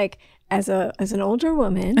I was like, as an older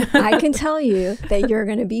woman, I can tell you that you're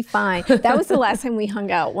going to be fine. That was the last time we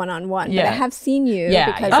hung out one-on-one. Yeah. But I have seen you. Yeah.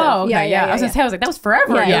 Because okay. I was going to say, I was like, that was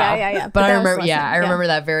forever. Yeah. But I remember, I remember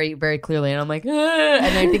that very, very clearly. And I'm like,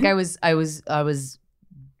 and I think I was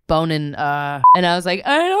boning, and I was like,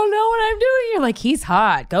 I don't know what I'm doing. You're like, he's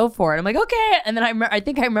hot. Go for it. I'm like, okay. And then I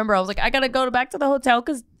think I remember I was like, I got to go back to the hotel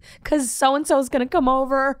because so-and-so is going to come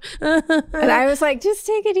over. And I was like, just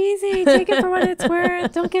take it easy. Take it for what it's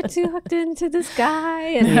worth. Don't get too hooked into this guy.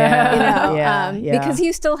 And, because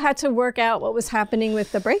you still had to work out what was happening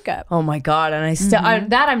with the breakup. Oh my God. And I still,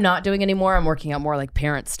 that I'm not doing anymore. I'm working out more like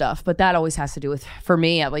parent stuff, but that always has to do with, for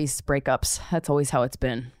me at least, breakups. That's always how it's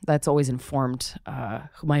been. That's always informed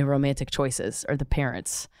my romantic choices or the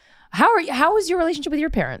parents. How was your relationship with your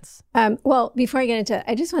parents? Well, before I get into it,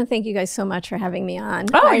 I just want to thank you guys so much for having me on.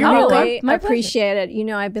 Oh, you're welcome. I appreciate it. You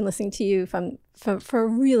know, I've been listening to you for a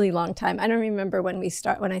really long time. I don't remember when I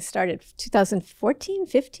started, 2014,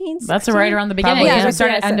 15, 16? That's right around the beginning. Yeah, we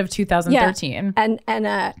started end of 2013.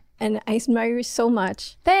 Yeah. And I admire you so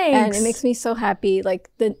much. Thanks. And it makes me so happy.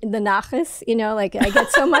 Like the nachas, you know, like I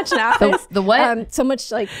get so much nachas. The what? So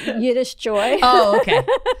much like Yiddish joy. Oh, okay.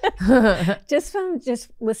 Just from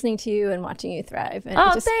listening to you and watching you thrive. And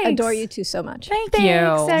Oh, just thanks. adore you too so much. Thank you.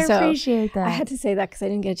 I So, appreciate that. I had to say that because I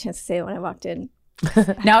didn't get a chance to say it when I walked in.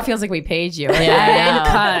 Now it feels like we paid you.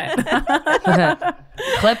 Yeah, Cut.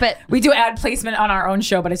 Clip it. We do ad placement on our own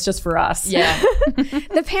show, but it's just for us. Yeah.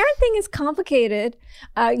 The parent thing is complicated,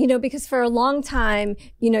 because for a long time,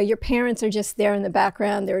 your parents are just there in the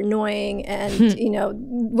background. They're annoying. And,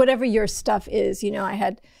 whatever your stuff is,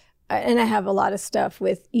 I have a lot of stuff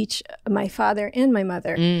with my father and my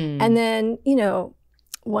mother. And then,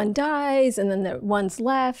 one dies and then the one's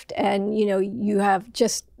left, and you have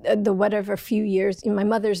just the whatever few years. My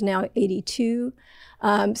mother's now 82,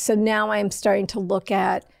 so now I'm starting to look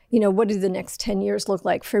at what do the next 10 years look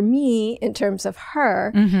like for me in terms of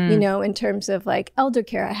her, in terms of like elder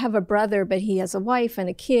care. I have a brother, but he has a wife and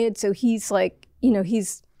a kid, so he's like,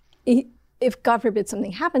 if God forbid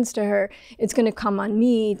something happens to her, it's going to come on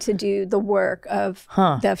me to do the work of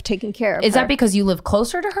taking care of her. Is that because you live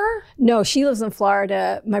closer to her? No, she lives in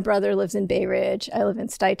Florida. My brother lives in Bay Ridge. I live in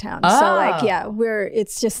Stuytown. So like, yeah,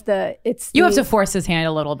 you have to force his hand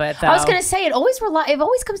a little bit, though. I was going to say, it always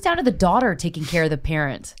comes down to the daughter taking care of the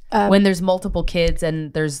parent when there's multiple kids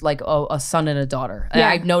and there's like a son and a daughter. Yeah.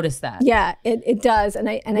 I've noticed that. Yeah, it does. And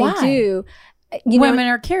I do. Women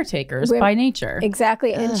are caretakers by nature.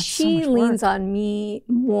 Exactly. And she leans on me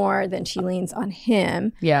more than she leans on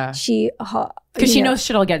him. Yeah. Because she knows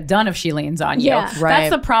shit'll get done if she leans on you. Yeah. Right.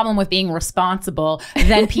 That's the problem with being responsible.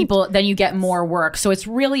 Then you get more work. So it's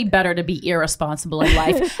really better to be irresponsible in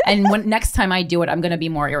life. And next time I do it, I'm going to be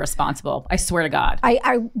more irresponsible. I swear to God.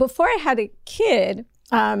 Before I had a kid,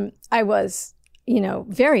 I was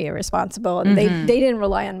very irresponsible. And they didn't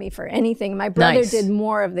rely on me for anything. My brother did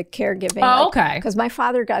more of the caregiving. Oh, okay. Because my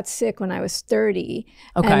father got sick when I was 30.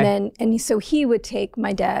 Okay. So he would take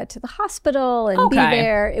my dad to the hospital and be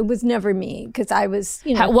there. It was never me because I was,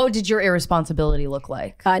 what did your irresponsibility look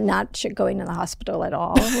like? Not going to the hospital at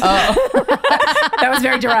all. That was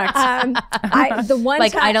very direct.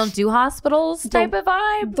 I don't do hospitals type of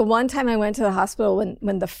vibe. The one time I went to the hospital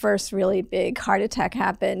when the first really big heart attack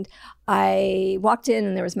happened, I walked in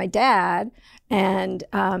and there was my dad, and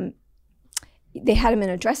they had him in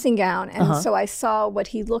a dressing gown. And so I saw what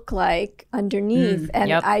he looked like underneath.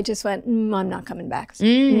 I just went, I'm not coming back.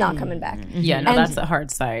 Not coming back. Yeah, no, that's a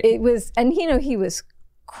hard sight. It was, and he was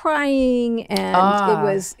crying, and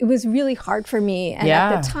it was really hard for me. And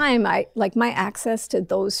at the time, my access to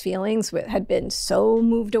those feelings had been so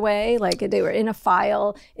moved away. Like they were in a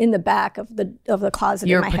file in the back of the closet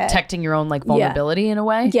in my head. You're protecting your own vulnerability in a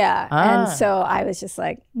way. Yeah, and so I was just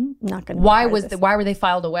like, not going to. Why were they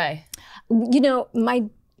filed away?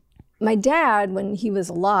 My dad, when he was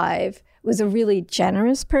alive, was a really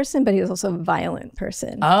generous person, but he was also a violent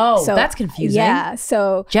person. Oh, so that's confusing. Yeah,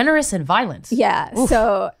 so generous and violent. Yeah, oof.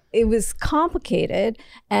 So it was complicated.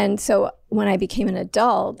 And so when I became an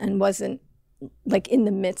adult and wasn't like in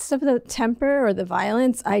the midst of the temper or the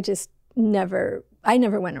violence, I never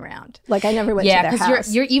went around. Like I never went to their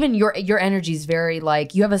house. Yeah, because your energy is very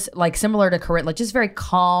you have similar to Corinne, just very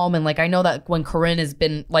calm, and I know that when Corinne has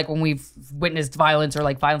been when we've witnessed violence or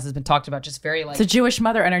violence has been talked about, just very it's a Jewish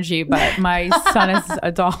mother energy, but my son is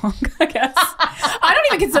a dog, I guess. I don't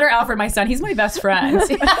even consider Alfred my son. He's my best friend.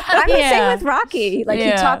 I'm the same with Rocky.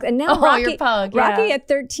 He talks, and now your pug. Rocky at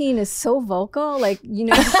 13 is so vocal.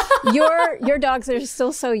 Your dogs are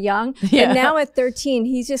still so young, but now at 13,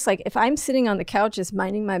 he's just if I'm sitting on the couch just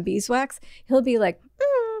minding my beeswax, he'll be like,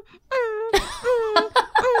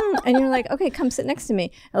 and you're like, okay, come sit next to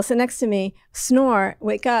me. He'll sit next to me, snore,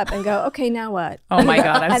 wake up, and go, okay, now what? Oh my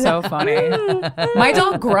God, that's so funny. My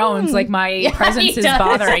dog groans like my presence is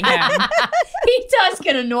bothering him. He does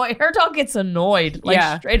get annoyed. Her dog gets annoyed,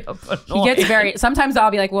 straight up annoyed. He gets sometimes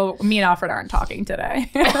I'll be like, well, me and Alfred aren't talking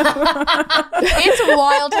today. It's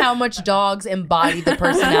wild how much dogs embody the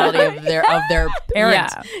personality of their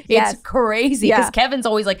parents. Yeah. It's crazy because Kevin's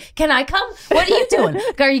always like, can I come? What are you doing?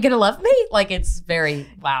 Are you going to love me? It's very,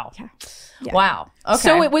 wow. Yeah. Wow. Okay.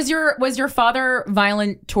 So was your father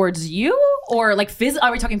violent towards you, or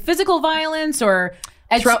are we talking physical violence, or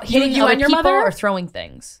hitting you and your mother, or throwing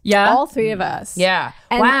things? Yeah, all three of us. Yeah.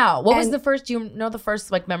 Wow. What was the first? Do you know the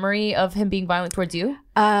first memory of him being violent towards you?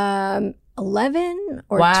 11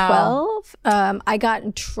 or 12. I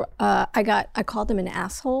called him an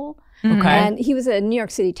asshole. Okay. And he was a New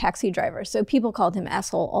York City taxi driver, so people called him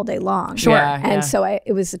asshole all day long. Sure. And so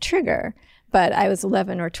it was a trigger. But I was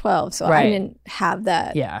 11 or 12, so I didn't have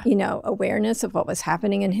that, awareness of what was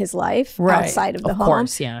happening in his life outside of the home. Of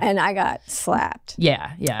course, yeah. And I got slapped.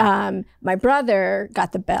 Yeah, yeah. My brother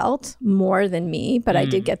got the belt more than me, but I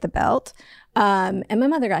did get the belt. And my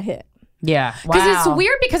mother got hit. Yeah. Because it's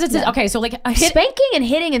weird because it's, okay, so spanking and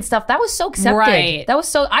hitting and stuff, that was so accepted. Right. That was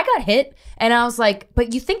so, I got hit and I was like,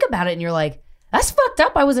 but you think about it and you're like, That's fucked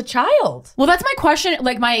up. I was a child. Well, that's my question.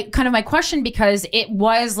 Like my question, because it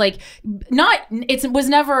was like it was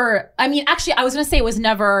never, I mean, actually I was going to say it was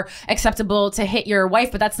never acceptable to hit your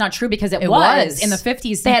wife, but that's not true because it was in the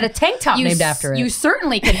 50s. They had a tank top named after it. You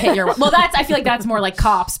certainly could hit your, well, I feel like that's more like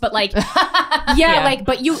cops, but like,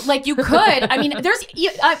 but you could, I mean,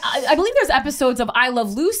 I believe there's episodes of I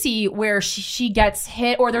Love Lucy where she gets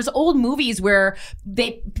hit, or there's old movies where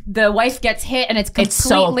the wife gets hit and it's completely,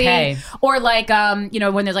 so okay. Or like,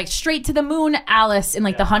 when there's like Straight to the Moon, Alice in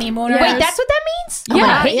like The Honeymooners. Wait, that's what that means? Yeah, I'm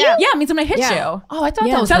gonna hit you? Yeah, it means I'm gonna hit you. Oh, I thought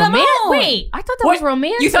that was romantic. Wait, I thought that was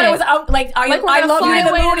romantic. You thought it was I love you to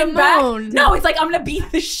the moon and back? No, it's like I'm gonna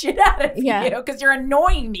beat the shit out of you because you're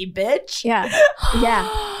annoying me, bitch. Yeah.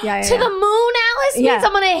 To the moon, Alice means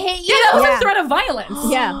I'm gonna hit you. Yeah, that was a threat of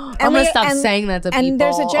violence. Yeah. I'm gonna stop saying that to people. And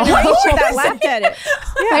there's a generation that laughed at it.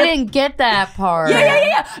 I didn't get that part.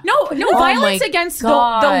 Yeah. No, violence against the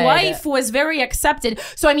wife was very accepted.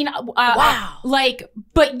 So I mean, wow.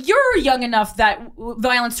 But you're young enough that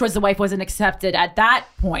violence towards the wife wasn't accepted at that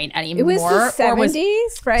point anymore. It was the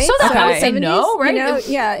 70s, right? So that's okay. 70s, no, right?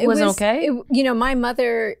 It wasn't okay. My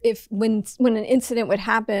mother, when an incident would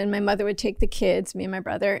happen, my mother would take the kids, me and my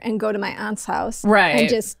brother, and go to my aunt's house, right, and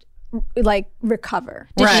just recover.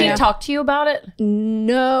 Did she talk to you about it?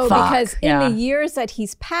 No, because in the years that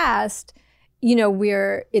he's passed,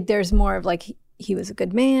 there's more of like he was a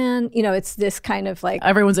good man. It's this kind of like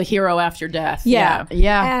everyone's a hero after death. Yeah.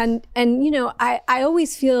 And I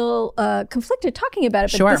always feel conflicted talking about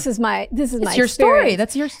it, but this is my your story.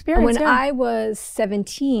 That's your experience. When I was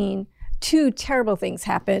 17, two terrible things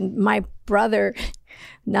happened. My brother,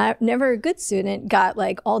 never a good student, got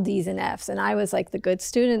like all D's and F's, and I was like the good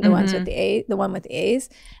student, the one with the A's.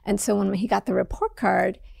 And so when he got the report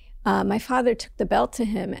card, my father took the belt to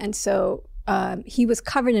him, and so he was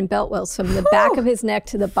covered in belt welts from the back of his neck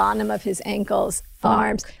to the bottom of his ankles,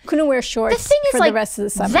 arms. Couldn't wear shorts the rest of the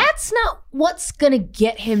summer. That's not what's going to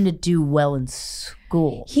get him to do well in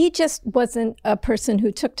school. He just wasn't a person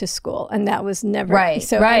who took to school, and that was never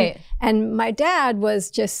right. And my dad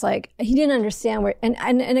was just like, he didn't understand where,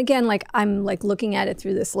 and again, like I'm like looking at it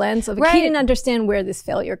through this lens of he didn't understand where this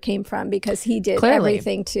failure came from, because he did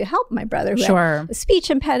everything to help my brother who had a speech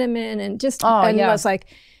impediment and just was like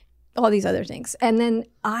all these other things. And then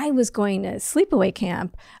I was going to sleepaway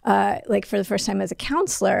camp, for the first time as a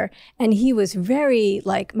counselor. And he was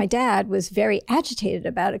my dad was very agitated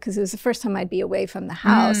about it because it was the first time I'd be away from the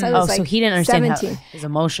house. I was so he didn't understand 17. His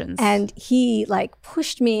emotions. And he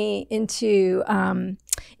pushed me into,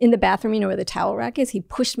 in the bathroom, where the towel rack is, he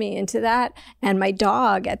pushed me into that. And my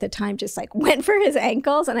dog at the time just went for his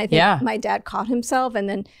ankles. And I think my dad caught himself and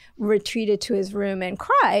then retreated to his room and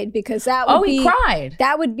cried, because that would he cried.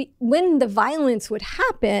 That would be when the violence would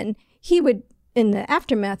happen. He would, in the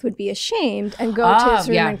aftermath, would be ashamed and go to his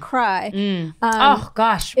room and cry. Oh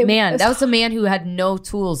gosh, man, that was a man who had no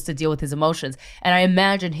tools to deal with his emotions. And I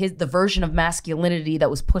imagine the version of masculinity that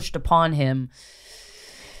was pushed upon him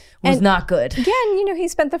was not good. Again, he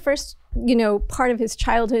spent the first, part of his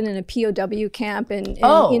childhood in a POW camp and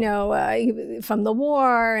from the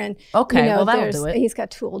war. And well, that'll do it. He's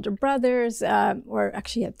got two older brothers, or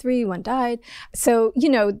actually he had three, one died. So,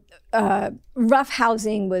 rough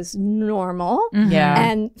housing was normal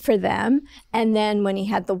and for them. And then when he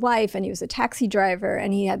had the wife and he was a taxi driver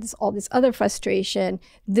and he had all this other frustration,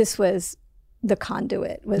 this was the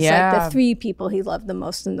conduit, was like the three people he loved the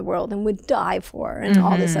most in the world and would die for, and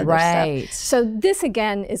all this other stuff. So this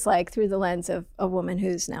again is through the lens of a woman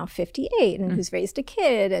who's now 58 and who's raised a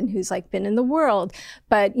kid and who's been in the world.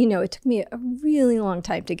 But it took me a really long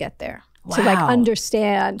time to get there. To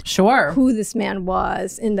understand who this man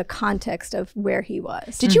was in the context of where he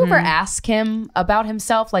was. Did you ever ask him about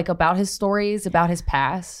himself, about his stories, about his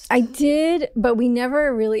past? I did, but we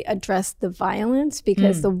never really addressed the violence,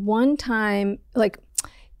 because the one time,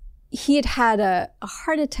 he had a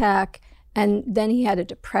heart attack and then he had a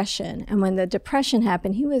depression. And when the depression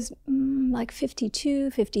happened, he was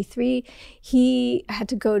 52, 53. He had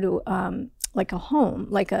to go to a home,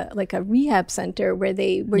 like a rehab center where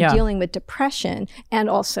they were dealing with depression and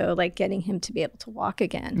also getting him to be able to walk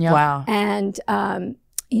again. Yeah. Wow. And,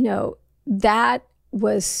 that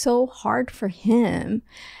was so hard for him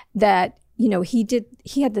that,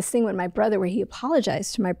 he had this thing with my brother where he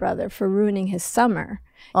apologized to my brother for ruining his summer,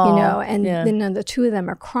 and then the two of them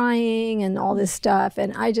are crying and all this stuff.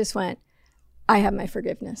 And I just went, I have my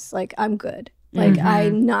forgiveness. I'm good.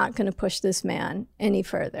 I'm not going to push this man any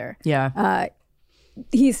further. Yeah.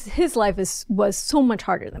 His life was so much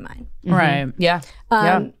harder than mine. Right. Yeah.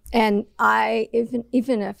 And I,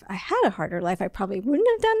 even if I had a harder life, I probably wouldn't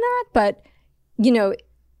have done that. But,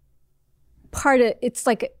 it's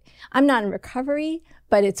like, I'm not in recovery,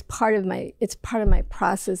 but it's part of my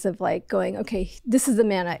process of like going, okay, this is the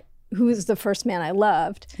man who was the first man I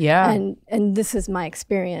loved. Yeah. And this is my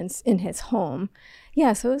experience in his home.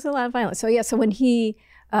 Yeah. So it was a lot of violence. So yeah. So when he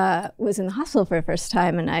was in the hospital for the first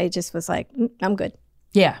time, and I just was like, I'm good.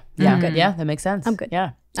 Yeah. I'm good. Yeah. That makes sense. I'm good.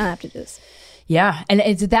 Yeah. I don't have to do this. Yeah. And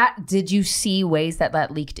did you see ways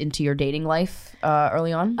that leaked into your dating life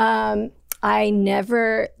early on? I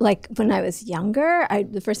never, like when I was younger,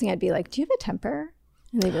 the first thing I'd be like, do you have a temper?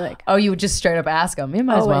 And they'd be like, oh, you would just straight up ask them. You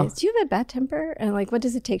might as well. Do you have a bad temper? And like, what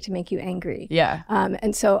does it take to make you angry? Yeah.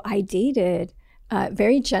 And so I dated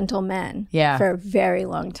very gentle men for a very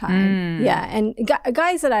long time. Yeah. And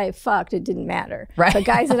guys that I fucked, it didn't matter. Right. But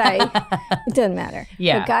guys that it didn't matter.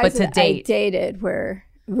 Yeah. But guys to that date. I dated were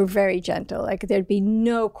very gentle. Like there'd be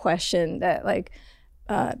no question that like,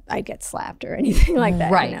 I'd get slapped or anything like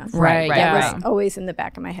that. Right, you know? right. That was always in the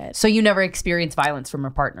back of my head. So you never experienced violence from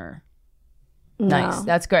a partner? No. Nice.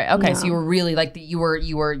 That's great. Okay, No. so you were really like you were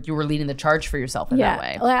leading the charge for yourself in that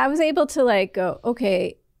way. Like, I was able to like go,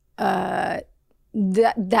 okay,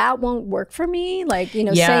 that won't work for me. Like, you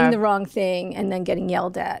know, saying the wrong thing and then getting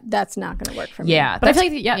yelled at, that's not going to work for me. Yeah, but I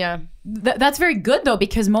feel like that's very good though,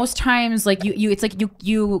 because most times like it's like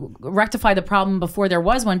you rectify the problem before there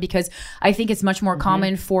was one, because I think it's much more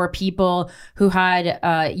common for people who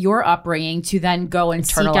had your upbringing to then go and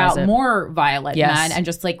seek out more violent men and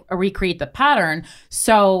just like recreate the pattern.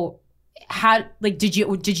 So how, like,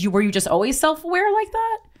 were you just always self-aware like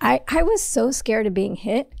that? I was so scared of being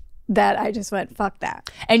hit that I just went, fuck that.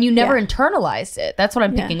 And you never internalized it. That's what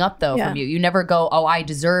I'm picking up though from you. You never go, oh, I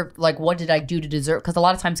deserve, like, what did I do to deserve? Because a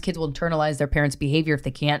lot of times kids will internalize their parents' behavior if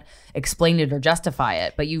they can't explain it or justify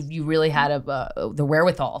it. But you really had the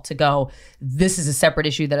wherewithal to go, this is a separate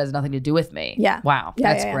issue that has nothing to do with me. Yeah. Wow.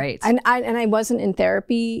 That's great. And I wasn't in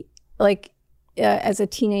therapy like as a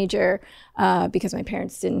teenager because my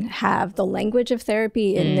parents didn't have the language of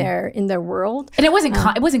therapy in their world, and it wasn't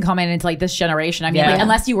common into like this generation. I mean, like,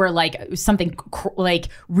 unless you were like something like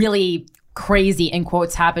really crazy in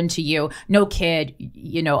quotes happened to you, no kid,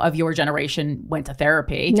 you know, of your generation went to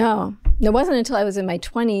therapy. No, it wasn't until I was in my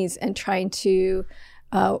 20s and trying to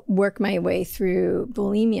work my way through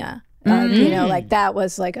bulimia. You know, like that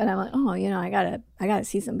was like, and I'm like, oh, you know, I gotta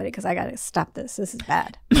see somebody because I gotta stop this. This is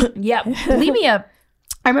bad. Yeah, bulimia.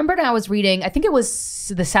 I remember when I was reading, I think it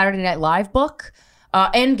was the Saturday Night Live book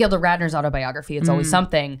and Gilda Radner's autobiography, It's Always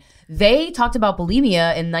Something. They talked about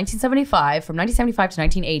bulimia in 1975, from 1975 to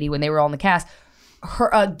 1980 when they were all in the cast.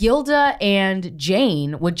 Gilda and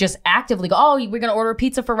Jane would just actively go, oh, we're going to order a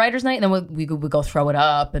pizza for writer's night. And then we would go throw it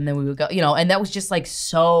up. And then we would go, you know, and that was just like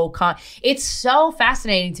so, it's so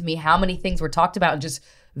fascinating to me how many things were talked about and just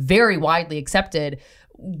very widely accepted.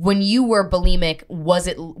 When you were bulimic,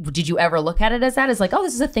 did you ever look at it as that? As like, oh,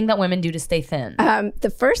 this is a thing that women do to stay thin?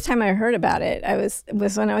 The first time I heard about it,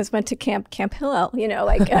 was when I went to Camp Hillel, you know,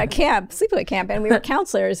 like sleepaway camp, and we were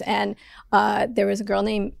counselors, and there was a girl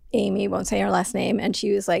named Amy, won't say her last name, and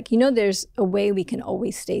she was like, you know, there's a way we can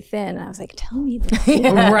always stay thin. And I was like, tell me this.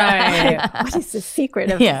 Right. What is the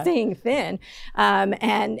secret of staying thin?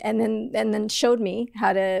 And then showed me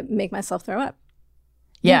how to make myself throw up.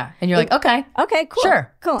 Yeah. And you're like, okay, cool.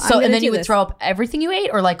 Sure. Cool. So, and then you would throw up everything you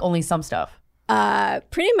ate or like only some stuff?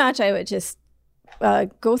 Pretty much I would just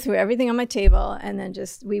go through everything on my table and then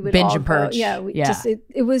we would binge all and purge.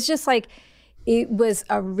 It was just like, it was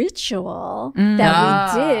a ritual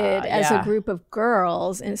that we did as a group of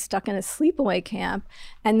girls and stuck in a sleepaway camp.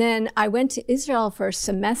 And then I went to Israel for a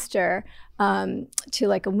semester to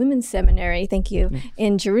like a women's seminary,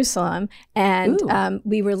 in Jerusalem. And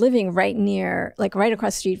we were living right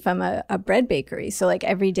across the street from a bread bakery. So like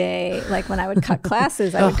every day, like when I would cut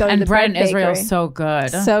classes, I would go to the bread bakery. And bread in Israel is so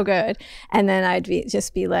good. So good. And then I'd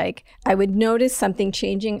just be like, I would notice something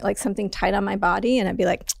changing, like something tight on my body. And I'd be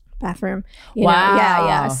like, bathroom. You know?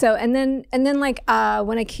 Yeah. So, and then like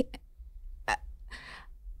when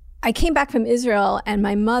I came back from Israel, and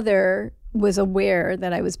my mother was aware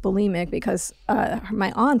that I was bulimic because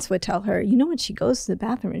my aunts would tell her, you know, when she goes to the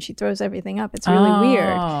bathroom and she throws everything up, it's really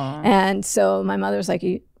weird. And so my mother was like,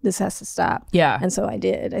 this has to stop. Yeah. And so I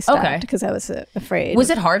did. I stopped because I was afraid. Was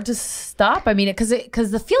it hard to stop? I mean, because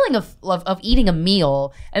the feeling of eating a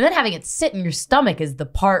meal and then having it sit in your stomach is the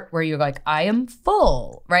part where you're like, I am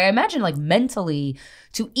full, right? I imagine like mentally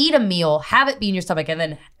to eat a meal, have it be in your stomach, and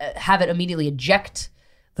then have it immediately eject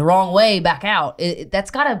the wrong way back out. That's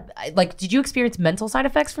gotta, like, did you experience mental side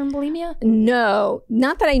effects from bulimia? No,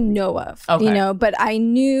 not that I know of, you know, but I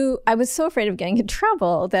knew, I was so afraid of getting in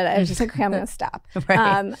trouble that I was just like, okay, I'm gonna stop.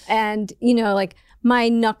 Right. And, you know, like my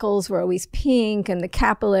knuckles were always pink and the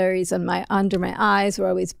capillaries under my eyes were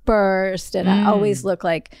always burst. And I always looked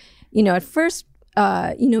like, at first,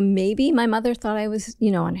 maybe my mother thought I was,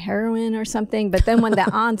 on heroin or something. But then when the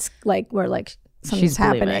aunts were like, something's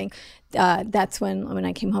happening, that's when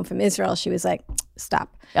I came home from Israel, she was like,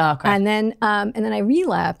 stop. Oh, okay. And then I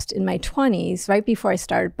relapsed in my 20s, right before I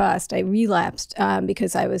started BUST. I relapsed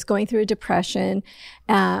because I was going through a depression.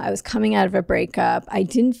 I was coming out of a breakup. I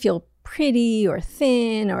didn't feel pretty or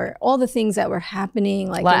thin or all the things that were happening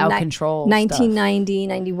like out of control 1990,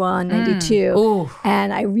 91, 92. Ooh.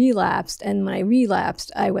 And I relapsed. And when I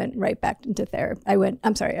relapsed, I went right back into therapy. I went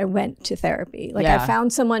to therapy. I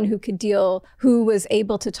found someone who was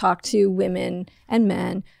able to talk to women and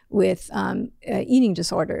men with eating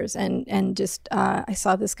disorders. And just, I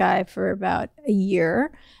saw this guy for about a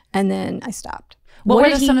year and then I stopped. What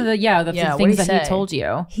were some of the things that he told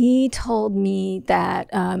you? He told me that,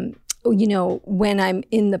 when I'm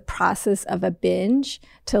in the process of a binge,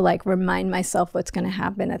 to remind myself what's going to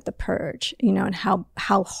happen at the purge, and how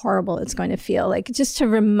horrible it's going to feel. Just to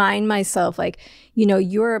remind myself,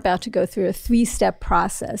 you're about to go through a 3-step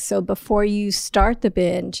process. So before you start the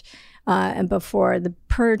binge, and before the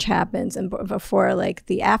purge happens, and before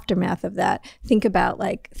the aftermath of that, think about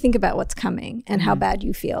what's coming and how bad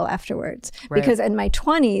you feel afterwards. Right. Because in my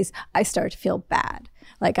 20s, I started to feel bad.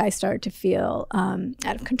 I started to feel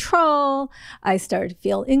out of control. I started to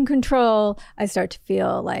feel in control. I started to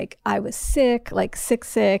feel like I was sick,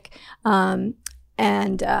 sick. And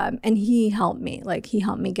he helped me. He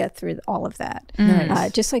helped me get through all of that.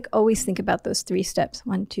 Nice. Just always think about those 3 steps.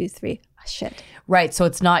 1, 2, 3. Shit. Right. So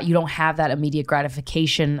it's not, you don't have that immediate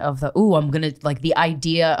gratification of the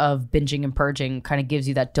idea of binging and purging kind of gives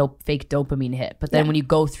you that fake dopamine hit. But then when you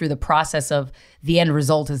go through the process of the end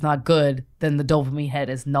result is not good, then the dopamine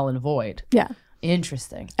hit is null and void. Yeah.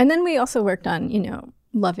 Interesting. And then we also worked on,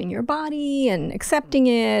 loving your body and accepting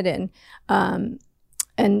it. And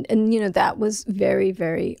that was very,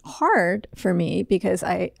 very hard for me because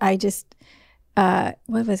I just,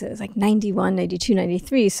 what was it? It was 91, 92,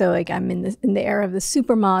 93. So I'm in the era of the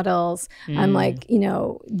supermodels. I'm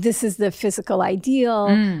this is the physical ideal.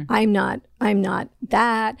 I'm not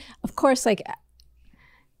that. Of course,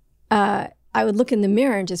 I would look in the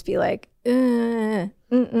mirror and just be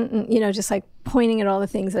just pointing at all the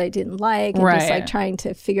things that I didn't like and just trying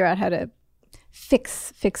to figure out how to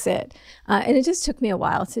fix it. And it just took me a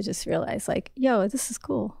while to just realize yo, this is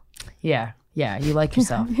cool. Yeah. Yeah, you like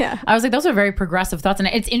yourself. Yeah. I was those are very progressive thoughts. And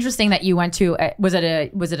it's interesting that you went to, was it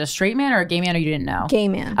a straight man or a gay man, or you didn't know? Gay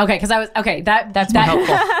man. Okay, because that's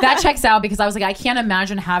helpful. That checks out because I was I can't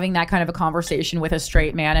imagine having that kind of a conversation with a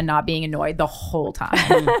straight man and not being annoyed the whole time.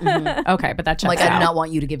 Okay, but that checks out. I do not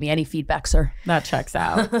want you to give me any feedback, sir. That checks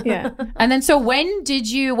out. Yeah. And then so when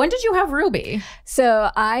did you have Ruby?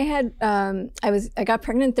 So I had, I got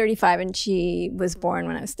pregnant at 35 and she was born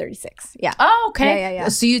when I was 36. Yeah. Oh, okay. Yeah.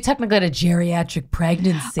 So you technically had a geriatric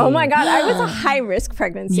pregnancy. Oh my God, I was a high risk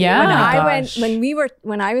pregnancy. Yeah.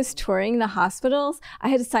 When I was touring the hospitals, I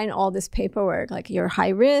had to sign all this paperwork, you're high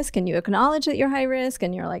risk and you acknowledge that you're high risk,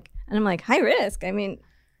 and and I'm high risk. I mean,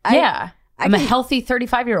 I'm a healthy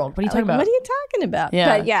 35-year-old. What are you talking about? What are you talking about?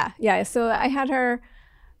 Yeah. But yeah. So I had her.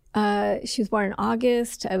 She was born in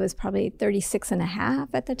August. I was probably 36 and a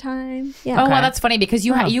half at the time. Yeah. Oh, well, that's funny because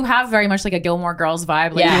you have very much a Gilmore Girls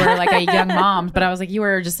vibe. You were a young mom, but I was you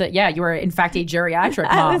were just you were in fact a geriatric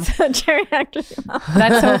mom. I was a geriatric mom.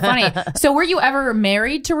 That's so funny. So were you ever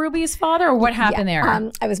married to Ruby's father, or what happened there?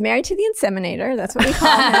 I was married to the inseminator. That's what we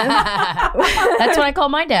call him. That's what I call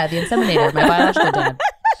my dad, the inseminator, my biological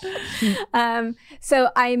dad. So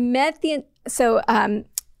I met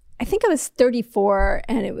I think I was 34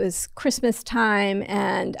 and it was Christmas time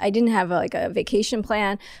and I didn't have a vacation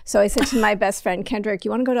plan. So I said to my best friend, Kendrick,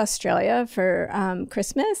 you want to go to Australia for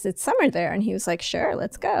Christmas? It's summer there. And he was like, sure,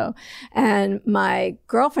 let's go. And my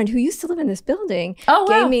girlfriend, who used to live in this building,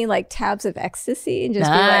 gave me tabs of ecstasy and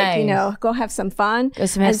just be go have some fun. Go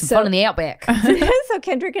have some fun in the outback. So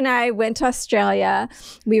Kendrick and I went to Australia.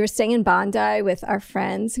 We were staying in Bondi with our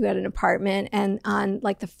friends who had an apartment. And on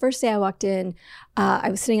the first day I walked in,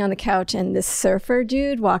 I was sitting on the couch and this surfer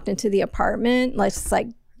dude walked into the apartment,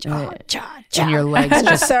 John. And your legs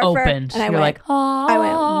just opened. And I went,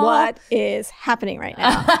 what is happening right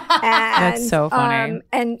now? And, that's so funny.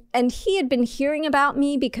 And he had been hearing about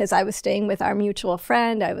me because I was staying with our mutual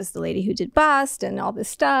friend. I was the lady who did BUST and all this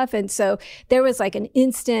stuff. And so there was an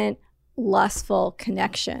instant lustful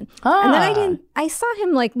connection. And then I saw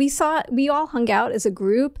him we all hung out as a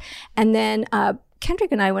group. And then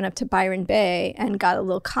Kendrick and I went up to Byron Bay and got a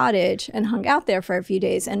little cottage and hung out there for a few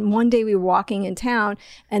days. And one day we were walking in town,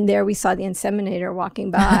 and there we saw the inseminator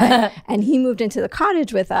walking by, and he moved into the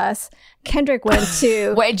cottage with us. Kendrick went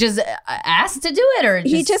to... Wait, just asked to do it, or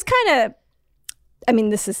he just kind of... I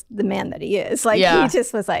mean, this is the man that he is. Like, he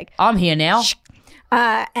just was like... I'm here now.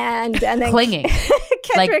 And then... Clinging.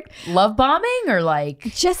 Kendrick... Like, love bombing, or like...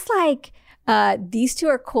 Just like... these two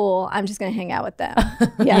are cool. I'm just going to hang out with them.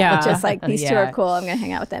 Just like these two are cool. I'm going to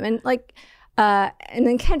hang out with them. And like, and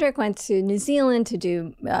then Kendrick went to New Zealand to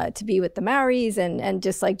do to be with the Maoris and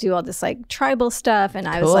just like do all this like tribal stuff. And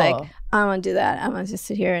I was like, I want to do that. I want to just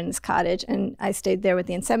sit here in this cottage. And I stayed there with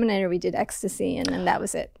the inseminator. We did ecstasy, and then that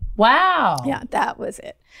was it. Wow. Yeah, that was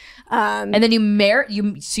it. And then you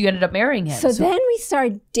ended up marrying him. So then we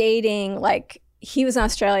started dating. Like, he was in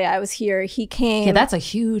Australia, I was here. He came. Yeah, that's a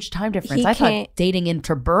huge time difference. I thought dating in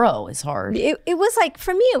Truro is hard. It was like,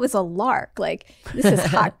 for me, it was a lark. Like, this is a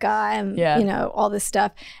hot guy, and you know, all this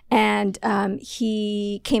stuff. And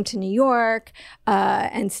he came to New York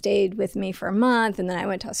and stayed with me for a month. And then I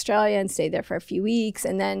went to Australia and stayed there for a few weeks.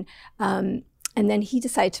 And then he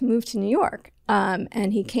decided to move to New York.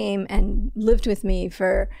 And he came and lived with me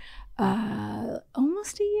for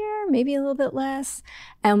almost a year, maybe a little bit less.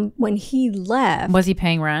 And when he left... Was he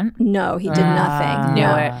paying rent? No, he did nothing. Knew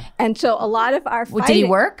it. And so a lot of our fighting... Did he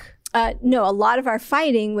work? No, a lot of our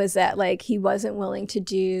fighting was that like he wasn't willing to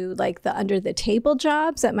do like the under the table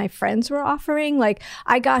jobs that my friends were offering. Like,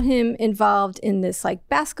 I got him involved in this like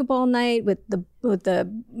basketball night with the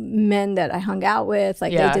men that I hung out with.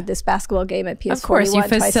 Like, they did this basketball game at PS41. Of course, you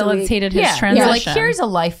facilitated his transition. You're like, here's a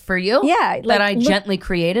life for you. Yeah, that I gently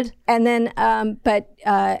created. And then, and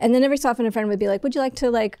then every so often a friend would be like, "Would you like to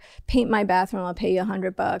like paint my bathroom? I'll pay you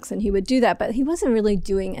 $100." And he would do that, but he wasn't really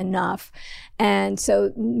doing enough. And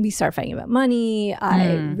so we started fighting about money.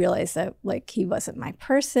 I realized that like he wasn't my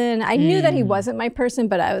person. I knew that he wasn't my person,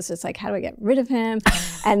 but I was just like, how do I get rid of him?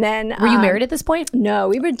 And then were you married at this point? No,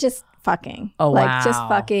 we were just fucking. Oh, like, wow. Just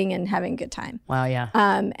fucking and having a good time. Wow, yeah.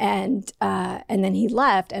 And then he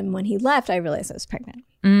left, and when he left, I realized I was pregnant.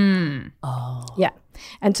 Oh, yeah.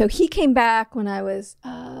 And so he came back when I was.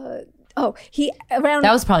 That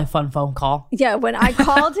was probably a fun phone call. Yeah, when I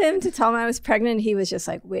called him to tell him I was pregnant, he was just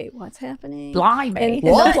like, "Wait, what's happening?" Blimey.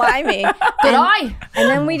 What? Blimey. And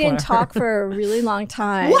then we didn't talk for a really long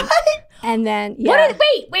time. What? And then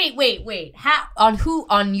wait. How,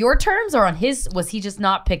 on your terms or on his? Was he just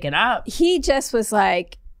not picking up? He just was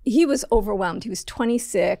like, he was overwhelmed. He was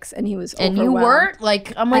 26 and he was overwhelmed. And you weren't?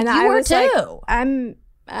 Like, I'm like, you were too.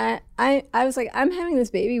 Like, I was like, I'm having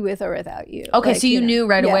this baby with or without you. Okay, like, so you knew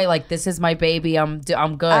right away, like, this is my baby. I'm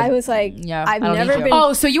good. I was like, I've never been.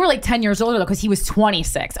 Oh, so you were like 10 years older though, because he was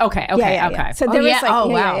 26. Okay. Yeah. So there was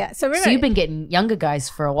wow. Yeah. So you've been getting younger guys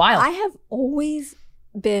for a while. I have always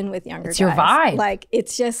been with younger guys. It's your vibe. Like,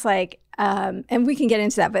 it's just like, and we can get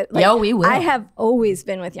into that, but like, we will. I have always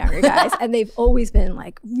been with younger guys, and they've always been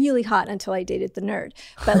like really hot until I dated the nerd.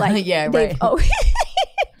 But like, they've always,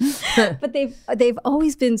 but they've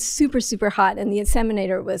always been super, super hot, and the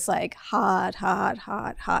inseminator was like hot.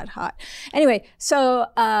 Anyway, so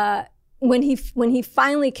when he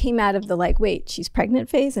finally came out of the like, wait, she's pregnant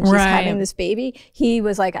phase and she's having this baby, he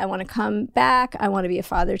was like, I want to come back. I want to be a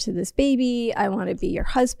father to this baby. I want to be your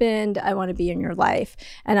husband. I want to be in your life.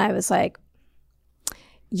 And I was like,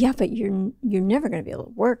 yeah, but you're never going to be able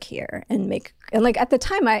to work here and like at the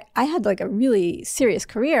time I had like a really serious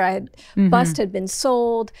career. Bust had been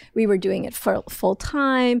sold. We were doing it for full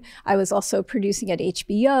time. I was also producing at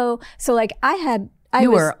HBO. So like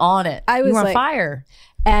you were on it. I was you were on like, fire.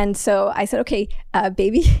 And so I said, okay,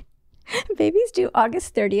 baby's due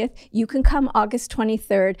August 30th. You can come August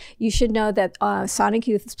 23rd. You should know that Sonic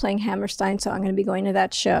Youth is playing Hammerstein, so I'm going to be going to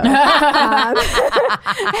that show. And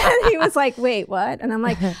he was like, wait, what? And I'm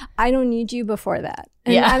like, I don't need you before that.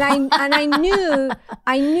 And,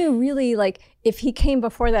 I knew really like if he came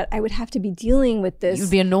before that, I would have to be dealing with this.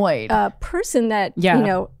 You'd be annoyed. Person that,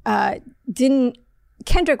 didn't.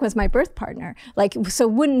 Kendrick was my birth partner, like, so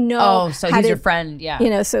wouldn't know. Oh, so he's your friend,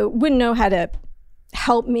 yeah. So wouldn't know how to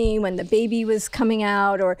help me when the baby was coming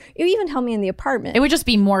out, or it would even help me in the apartment. It would just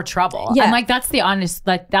be more trouble. Yeah. And like that's the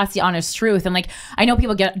honest truth. And like I know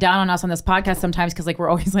people get down on us on this podcast sometimes because like we're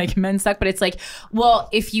always like men suck, but it's like, well,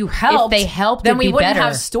 if they helped, then we wouldn't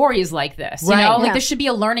have stories like this. You know? Like this should be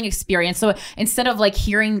a learning experience. So instead of like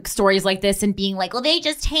hearing stories like this and being like, well, they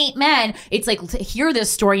just hate men, it's like to hear this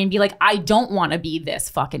story and be like, I don't want to be this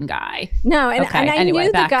fucking guy. No, and I knew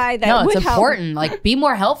the guy that it's would important. help. Like, be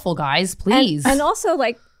more helpful, guys, please. And also,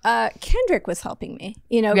 like, Kendrick was helping me.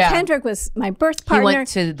 Kendrick was my birth partner. He went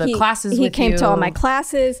to the classes with you. He came to all my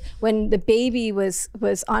classes. When the baby was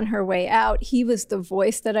on her way out, he was the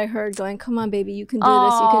voice that I heard going, come on, baby, you can do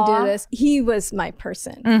this, you can do this. He was my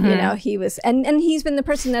person. He was, and he's been the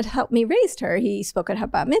person that helped me raise her. He spoke at her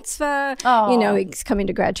bat mitzvah. He's coming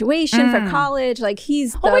to graduation for college. Like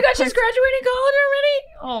he's oh my God, she's graduating college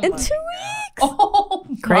already? In 2 weeks. Oh,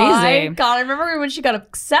 crazy. My God, I remember when she got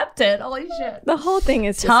accepted. Holy shit. The whole thing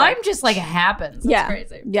is time just like happens. It's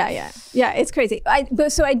crazy. Yeah, it's crazy.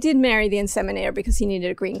 So I did marry the inseminator because he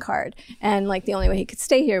needed a green card. And like the only way he could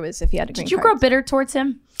stay here was if he had a green card. Did you grow bitter towards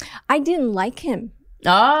him? I didn't like him.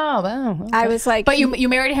 Oh, wow. Okay. I was like... But you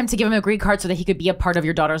married him to give him a green card so that he could be a part of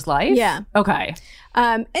your daughter's life? Yeah. Okay.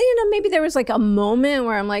 And maybe there was like a moment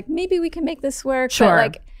where I'm like, maybe we can make this work. Sure.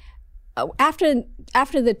 But like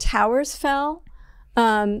after the towers fell...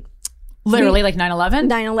 Literally like 9/11?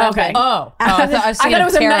 9/11. Okay. Oh, I thought it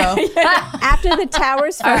was tarot. After the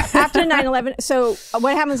towers fell, after 9/11. So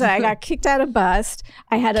what happened was I got kicked out of BUST.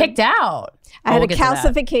 I had kicked out. I had a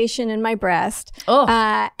calcification in my breast.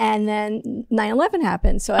 And then 9/11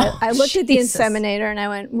 happened. So I looked at the inseminator and I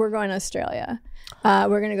went, we're going to Australia.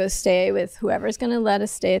 We're going to go stay with whoever's going to let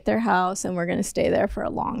us stay at their house, and we're going to stay there for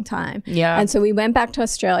a long time. Yeah. And so we went back to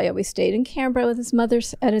Australia. We stayed in Canberra with his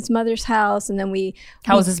mother's house, and then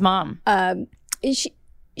How was his mom?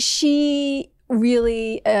 She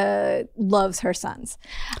really loves her sons.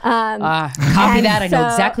 Copy that. I know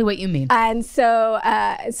exactly what you mean. And so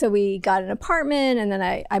we got an apartment, and then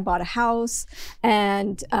I bought a house,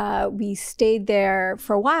 and we stayed there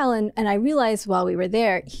for a while. And I realized while we were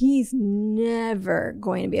there, he's never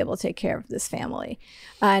going to be able to take care of this family.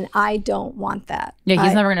 And I don't want that. Yeah,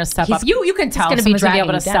 he's never going to step up. You can tell he's going to be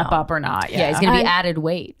able to step up or not. Yeah, he's going to be added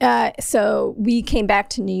weight. So we came back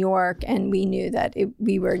to New York, and we knew that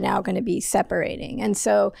we were now going to be separating. And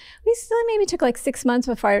so we still maybe took like 6 months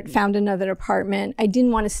before I found another apartment. I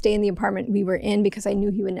didn't want to stay in the apartment we were in because I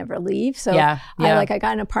knew he would never leave. So I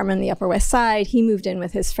got an apartment on the Upper West Side. He moved in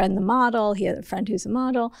with his friend, the model. He had a friend who's a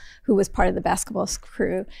model who was part of the basketball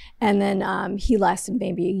crew. And then he lasted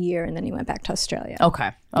maybe a year, and then he went back to Australia. Okay.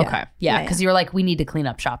 Yeah, because you're like, we need to clean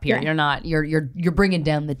up shop here. Yeah. You're bringing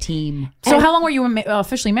down the team. So how long were you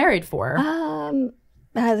officially married for?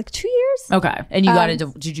 Like 2 years. Okay. And you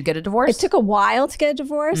did you get a divorce? It took a while to get a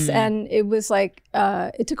divorce, and it was like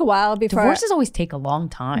it took a while before. Divorces always take a long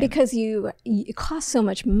time because it costs so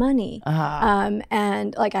much money,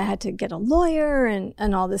 and like I had to get a lawyer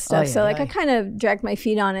and all this stuff. I kind of dragged my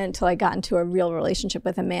feet on it until I got into a real relationship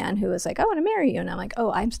with a man who was like, "I want to marry you," and I'm like,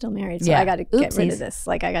 "Oh, I'm still married, so I got to get rid of this.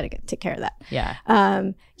 Like I got to take care of that." Yeah.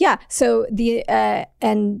 So the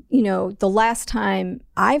last time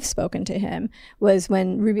I've spoken to him was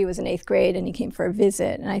when Ruby was in 8th grade and he came for a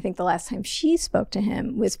visit. And I think the last time she spoke to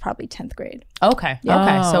him was probably 10th grade. Okay.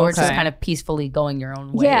 So we're just kind of peacefully going your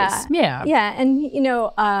own ways. Yeah. And,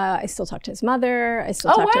 I still talk to his mother. I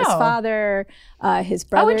still talk to his father. His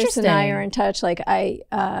brothers and I are in touch.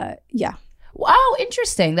 Wow,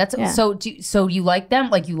 interesting. That's so you like them?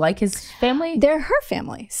 Like you like his family? They're her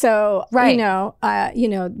family. So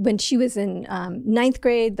when she was in 9th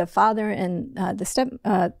grade, the father and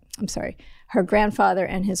her grandfather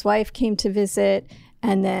and his wife came to visit.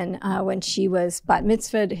 And then when she was bat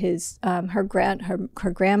mitzvahed, her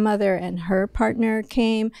grandmother and her partner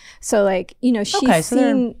came. So she's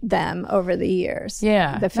seen them over the years.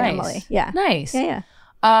 Yeah, the family. Nice. Yeah, nice. Yeah.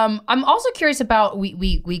 I'm also curious about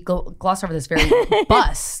we gloss over this very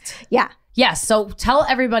BUST. Yeah. So tell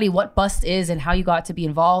everybody what BUST is and how you got to be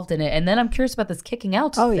involved in it, and then I'm curious about this kicking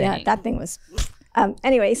out thing. Yeah, that thing was.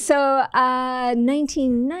 Anyway, so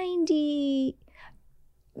 1990,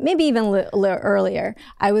 maybe even a little earlier,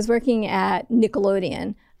 I was working at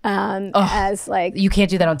Nickelodeon. As like you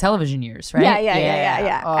can't do that on television years, right?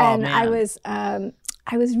 Yeah. Oh, and man.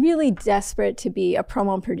 I was really desperate to be a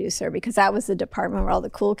promo producer because that was the department where all the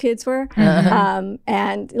cool kids were.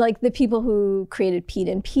 And like the people who created Pete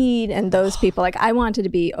and those people, like I wanted to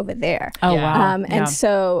be over there. Oh, wow. And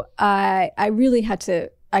so I really had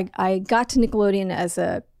to, I got to Nickelodeon as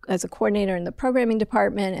a coordinator in the programming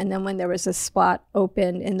department, and then when there was a spot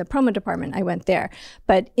open in the promo department, I went there.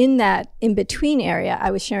 But in that in-between area,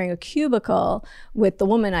 I was sharing a cubicle with the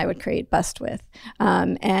woman I would create BUST with.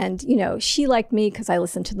 And, she liked me because I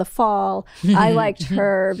listened to The Fall. I liked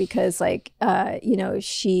her because,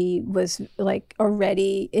 she was,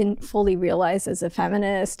 already fully realized as a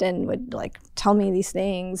feminist and would, tell me these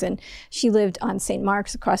things. And she lived on St.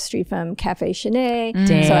 Mark's across the street from Cafe Chenet.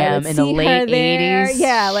 Damn, so I would in see the late her there. 80s?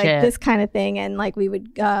 Yeah, Shit. this kind of thing. And we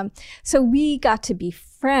would, so we got to be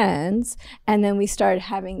friends. And then we started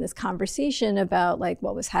having this conversation about like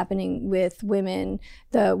what was happening with women,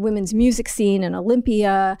 the women's music scene in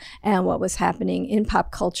Olympia, and what was happening in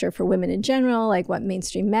pop culture for women in general, like what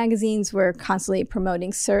mainstream magazines were constantly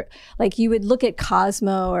promoting. Like you would look at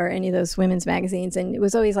Cosmo or any of those women's magazines, and it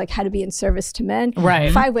was always like how to be in service to men.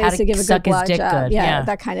 Right. 5 ways to give a good blowjob. Yeah,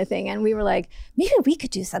 that kind of thing. And we were like, maybe we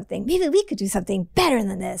could do something. Maybe we could do something better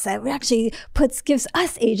than this. That actually gives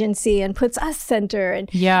us agency and puts us center. And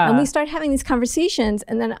we started having these conversations,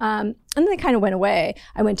 and then they kind of went away.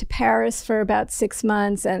 I went to Paris for about 6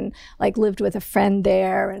 months and like lived with a friend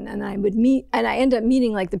there, and I would meet, and I ended up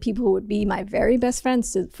meeting like the people who would be my very best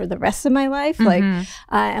friends for the rest of my life. Like,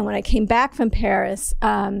 and when I came back from Paris,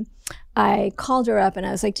 I called her up and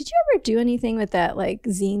I was like, did you ever do anything with that like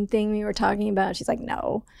zine thing we were talking about? She's like,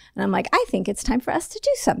 no. And I'm like, I think it's time for us to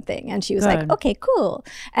do something. And she was like, okay, cool.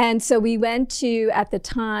 And so we went to, at the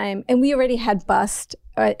time, and we already had Bust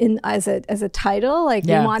as a title. Like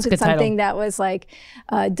we wanted something that was like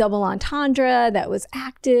double entendre, that was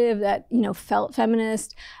active, that, you know, felt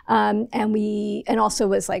feminist. And also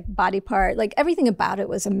was like body part, like everything about it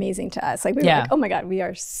was amazing to us. Like we were like, oh my God, we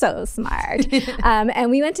are so smart.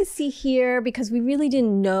 And we went to See Here because we really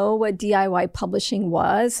didn't know what DIY publishing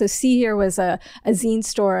was. So See Here was a zine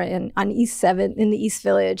store on East 7th in the East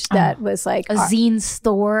Village that was like a zine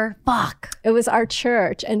store. Fuck. It was our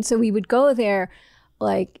church. And so we would go there.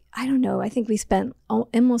 Like, I don't know, I think we spent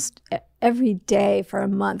almost every day for a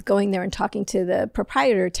month going there and talking to the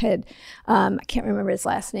proprietor, Ted, I can't remember his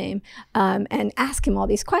last name, and ask him all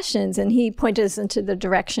these questions. And he pointed us into the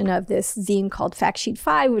direction of this zine called Fact Sheet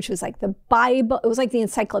 5, which was like the Bible. It was like the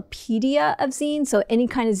encyclopedia of zines. So any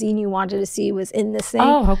kind of zine you wanted to see was in this thing.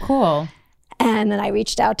 Oh, how cool. And then I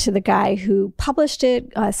reached out to the guy who published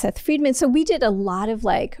it, Seth Friedman. So we did a lot of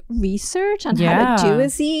like research on how to do a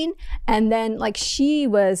zine. And then like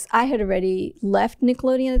I had already left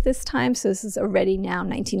Nickelodeon at this time. So this is already now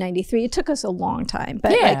 1993. It took us a long time.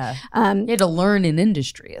 But you had to learn an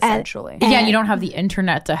industry essentially. And you don't have the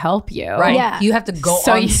internet to help you. Right. Yeah. You have to go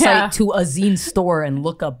on site to a zine store and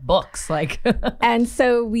look up books. Like and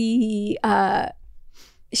so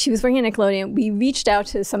she was working at Nickelodeon. We reached out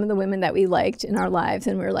to some of the women that we liked in our lives,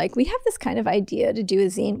 and we were like, we have this kind of idea to do a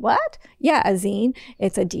zine. What? Yeah, a zine.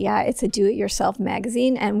 It's a do-it-yourself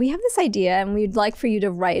magazine, and we have this idea, and we'd like for you to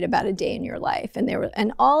write about a day in your life.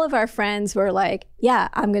 And all of our friends were like, yeah,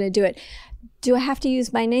 I'm going to do it. Do I have to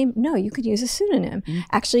use my name? No, you could use a pseudonym.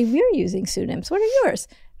 Actually, we're using pseudonyms. What are yours?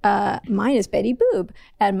 Mine is Betty Boop,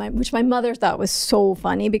 which my mother thought was so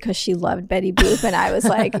funny because she loved Betty Boop, and I was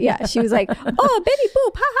like, she was like, oh, Betty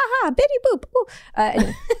Boop, ha ha ha, Betty Boop.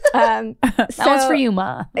 That was for you,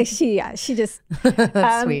 Ma. She just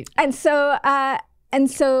sweet.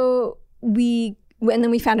 And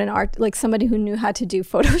then we found an art, like somebody who knew how to do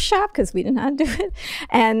Photoshop because we didn't know how to do it.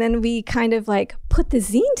 And then we kind of like put the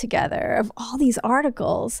zine together of all these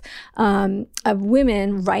articles of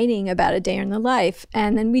women writing about a day in their life.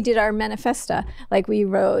 And then we did our manifesta. Like we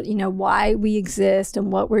wrote, you know, why we exist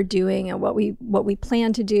and what we're doing and what we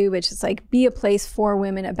plan to do, which is like be a place for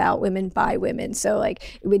women, about women, by women. So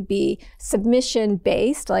like it would be submission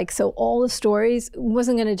based. Like, so all the stories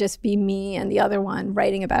wasn't going to just be me and the other one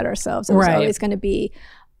writing about ourselves. It was always going to be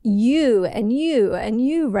you and you and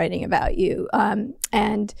you writing about you. The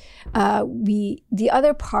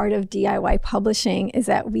other part of DIY publishing is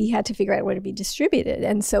that we had to figure out where to be distributed.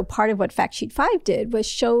 And so part of what Fact Sheet 5 did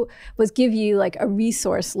was give you like a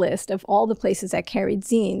resource list of all the places that carried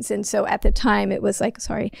zines. And so at the time it was like,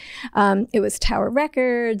 it was Tower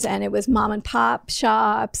Records, and it was mom and pop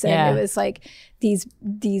shops, and it was like these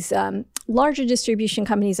larger distribution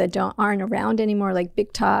companies that aren't around anymore, like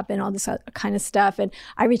Big Top and all this kind of stuff. And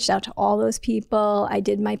I reached out to all those people. I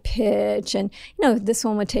did my pitch, and you know, this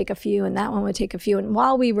one would take a few and that one would take a few. And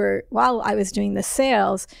while I was doing the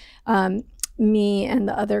sales, me and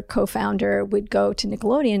the other co-founder would go to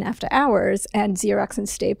Nickelodeon after hours and Xerox and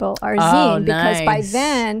staple our zine, because by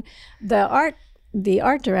then the art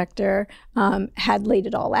director had laid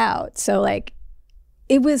it all out. So like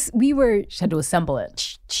we had to assemble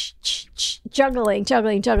it. Juggling.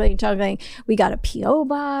 We got a PO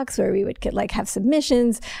box where we would have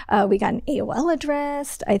submissions. We got an AOL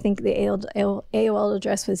address. I think the AOL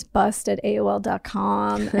address was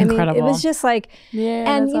bust@aol.com. I mean, it was just like,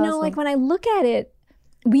 and you know, awesome. Like when I look at it,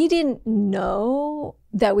 we didn't know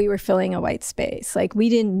that we were filling a white space. Like we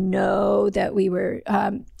didn't know that we were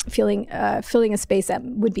filling a space that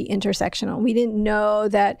would be intersectional. We didn't know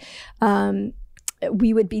that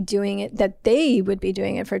we would be doing it, that they would be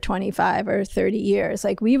doing it for 25 or 30 years.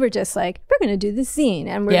 Like, we were just like, we're going to do this zine,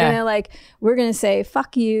 and we're going to say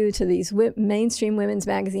fuck you to these mainstream women's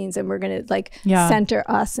magazines, and we're going to center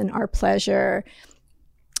us and our pleasure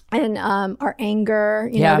and our anger,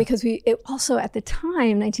 you know, because it also at the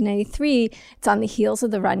time, 1993, it's on the heels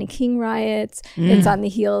of the Rodney King riots. It's on the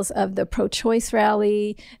heels of the pro-choice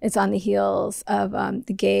rally. It's on the heels of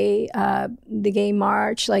the gay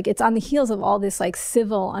march. Like, it's on the heels of all this like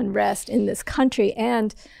civil unrest in this country.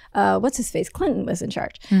 And what's his face? Clinton was in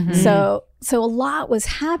charge. So a lot was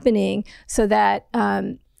happening, so that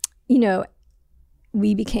you know,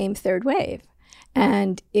 we became third wave.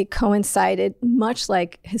 And it coincided, much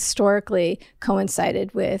like historically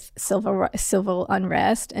coincided with civil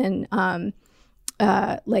unrest and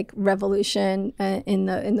like revolution in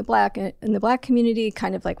the black community,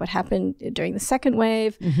 kind of like what happened during the second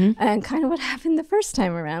wave, and kind of what happened the first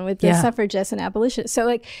time around with the suffragists and abolitionists. So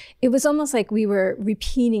like, it was almost like we were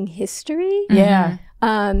repeating history.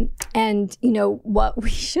 And you know, what we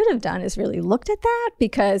should have done is really looked at that,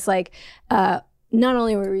 because like, not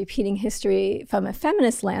only were we repeating history from a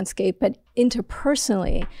feminist landscape, but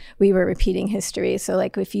interpersonally, we were repeating history. So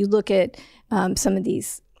like, if you look at some of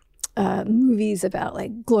these movies about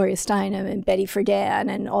like Gloria Steinem and Betty Friedan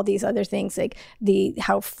and all these other things, like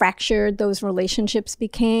how fractured those relationships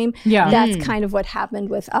became, that's kind of what happened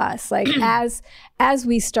with us. Like, as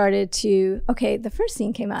we started to, okay, the first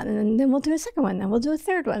scene came out, and then we'll do a second one, then we'll do a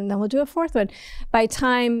third one, then we'll do a fourth one. By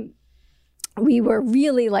time we were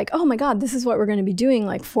really like, oh my God, this is what we're going to be doing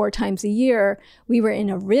like 4 times a year, we were in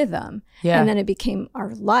a rhythm. And then it became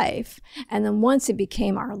our life. And then once it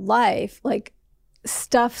became our life, like,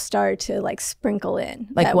 stuff started to like sprinkle in.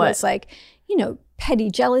 Like that what? Was like, you know,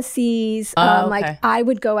 petty jealousies. Like, I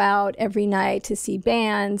would go out every night to see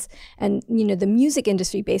bands, and you know, the music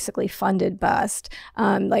industry basically funded Bust,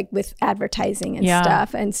 like with advertising and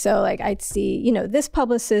stuff. And so like, I'd see, you know, this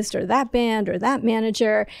publicist or that band or that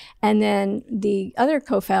manager, and then the other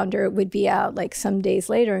co-founder would be out like some days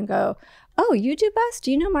later and go, oh, you do Bust?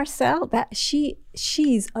 Do you know Marcelle? That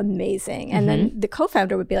she's amazing. And then the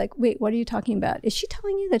co-founder would be like, wait, what are you talking about? Is she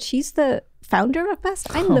telling you that she's the founder of Bust?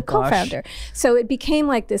 I'm the co-founder. So it became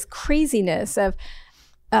like this craziness of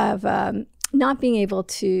not being able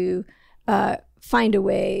to find a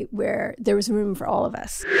way where there was room for all of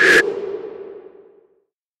us.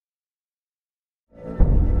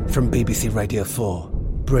 From BBC Radio 4,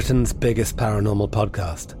 Britain's biggest paranormal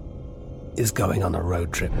podcast is going on a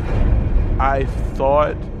road trip. I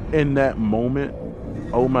thought in that moment,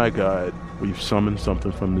 oh my God, we've summoned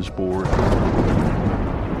something from this board.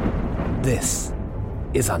 This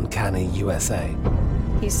is Uncanny USA.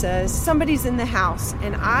 He says, somebody's in the house,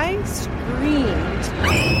 and I screamed.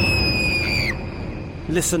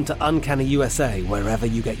 Listen to Uncanny USA wherever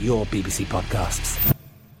you get your BBC podcasts,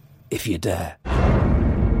 if you dare.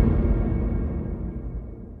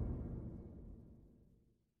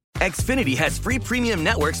 Xfinity has free premium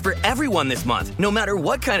networks for everyone this month, no matter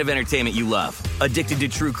what kind of entertainment you love. Addicted to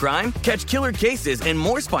true crime? Catch killer cases and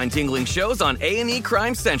more spine-tingling shows on A&E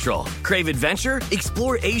Crime Central. Crave adventure?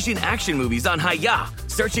 Explore Asian action movies on Hi-Ya.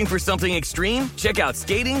 Searching for something extreme? Check out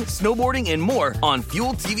skating, snowboarding, and more on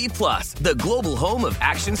Fuel TV Plus, the global home of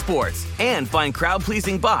action sports. And find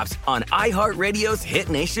crowd-pleasing bops on iHeartRadio's Hit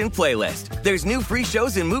Nation playlist. There's new free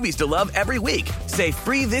shows and movies to love every week. Say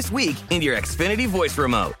free this week in your Xfinity voice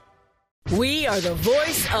remote. We are the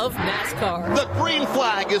voice of NASCAR. The green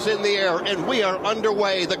flag is in the air, and we are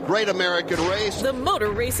underway. The great American race. The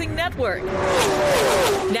Motor Racing Network.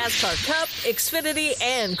 NASCAR Cup, Xfinity,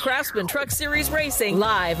 and Craftsman Truck Series Racing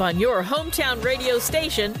live on your hometown radio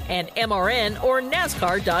station and MRN or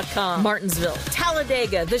NASCAR.com. Martinsville,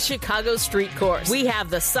 Talladega, the Chicago Street Course. We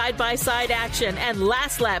have the side-by-side action and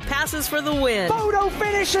last lap passes for the win. Photo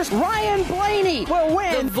finishes. Ryan Blaney will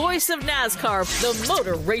win. The voice of NASCAR, the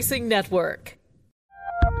Motor Racing Network.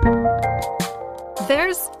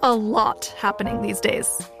 There's a lot happening these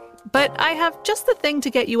days, but I have just the thing to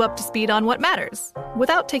get you up to speed on what matters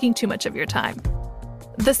without taking too much of your time.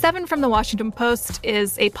 The 7 from the Washington Post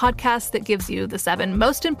is a podcast that gives you the 7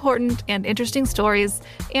 most important and interesting stories,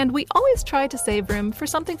 and we always try to save room for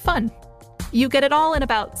something fun. You get it all in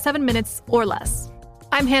about 7 minutes or less.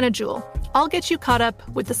 I'm Hannah Jewell. I'll get you caught up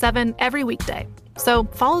with the 7 every weekday, so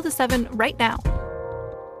follow the 7 right now.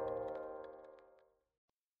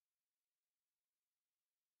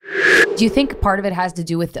 Do you think part of it has to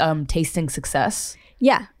do with tasting success?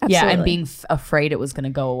 Yeah, absolutely. Yeah, and being afraid it was going to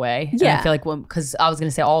go away. Yeah. And I feel like because I was going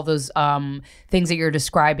to say all those things that you're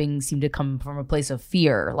describing seem to come from a place of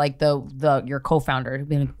fear. Like your co-founder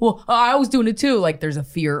being like, well, I was doing it too. Like there's a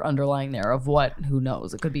fear underlying there of who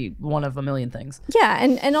knows? It could be one of a million things. Yeah,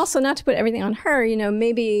 and also not to put everything on her,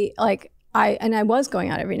 maybe like I was going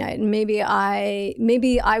out every night, and maybe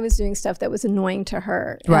I was doing stuff that was annoying to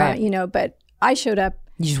her. Right. But I showed up.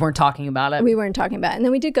 You just weren't talking about it. We weren't talking about it. And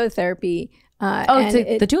then we did go to therapy.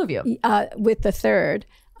 The two of you? With the third,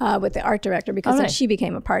 with the art director, because then she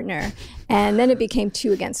became a partner. And then it became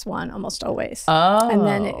 2 against 1 almost always. Oh. And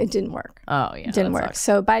then it didn't work. Oh, yeah. It didn't work. Sucks.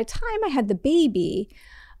 So by the time I had the baby,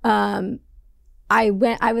 I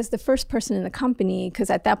was the first person in the company,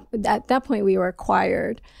 because at that point we were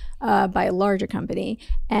acquired by a larger company,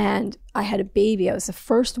 and I had a baby. I was the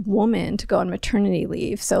first woman to go on maternity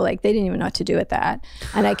leave, so like they didn't even know what to do with that.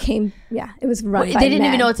 And I came, it was run by They didn't men.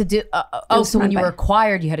 even know what to do. So when you were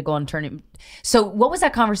acquired, you had to go on maternity. So what was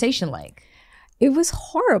that conversation like? It was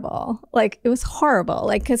horrible.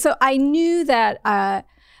 So I knew that.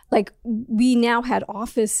 We now had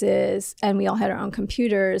offices and we all had our own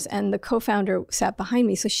computers, and the co-founder sat behind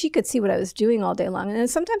me so she could see what I was doing all day long. And then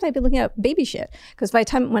sometimes I'd be looking at baby shit, because by the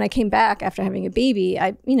time when I came back after having a baby,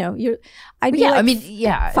 I'd be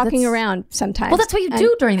fucking around sometimes. Well, that's what you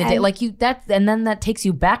do during the day. And then that takes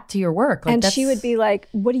you back to your work. And she would be like,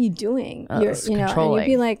 "What are you doing?" And you'd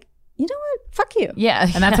be like, "You know what? Fuck you." Yeah.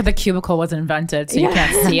 And that's what the cubicle was invented, so you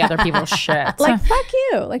can't see other people's shit. Fuck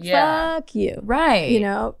you. Fuck you.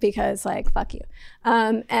 Right. Because fuck you.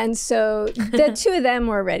 And so the two of them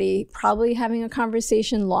were already probably having a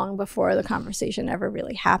conversation long before the conversation ever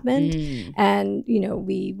really happened. And,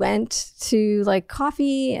 we went to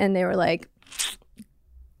coffee, and they were like,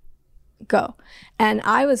 go. And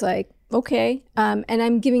I was like, okay. And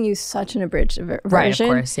I'm giving you such an abridged version. Right, of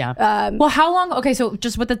course, yeah. Well, how long? Okay, so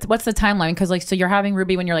just what's the timeline? Because so you're having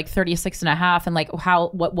Ruby when you're 36 and a half, and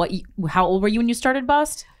how old were you when you started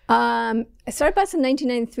Bust? I started Bust in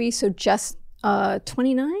 1993, so just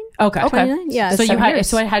 29. Okay. 29, yeah.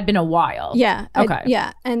 So it had been a while. Yeah.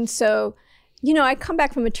 Okay. And so, I come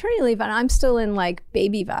back from maternity leave, and I'm still in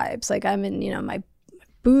baby vibes. I'm in, my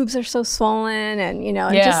boobs are so swollen, and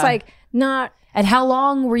just not. And how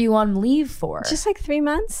long were you on leave for? Just 3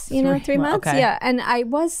 months, 3 months. Okay. Yeah. And I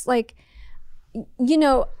was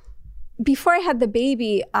before I had the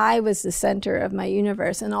baby, I was the center of my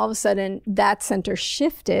universe. And all of a sudden that center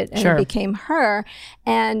shifted, and it became her.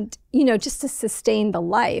 And, just to sustain the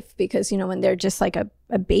life, because, when they're just a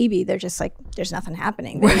baby, they're just there's nothing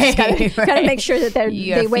happening. They just gotta make sure that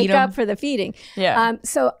they wake up for the feeding. Yeah.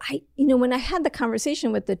 So when I had the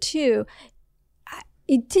conversation with the two,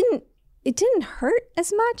 it didn't hurt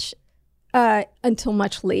as much until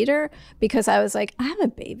much later, because I was like, I have a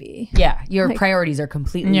baby. Yeah, your priorities are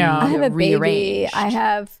completely I have a rearranged. baby. I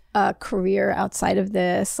have a career outside of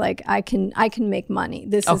this. I can make money.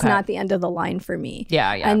 This is not the end of the line for me.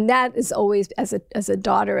 Yeah. And that is always, as a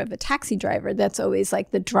daughter of a taxi driver, that's always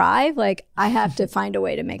the drive. I have to find a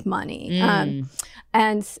way to make money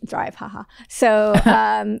and drive. Haha. So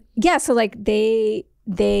so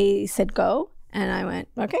they said go. And I went,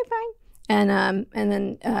 okay, fine. And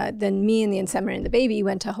then me and the inseminator and the baby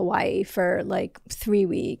went to Hawaii for 3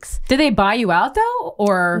 weeks. Did they buy you out though,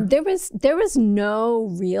 or there was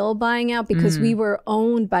no real buying out, because we were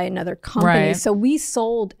owned by another company. Right. So we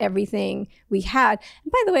sold everything we had.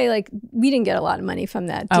 And by the way, we didn't get a lot of money from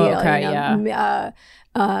that deal. Oh, okay,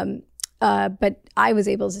 But I was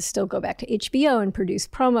able to still go back to HBO and produce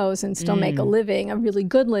promos and still make a living, a really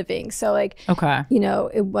good living. So it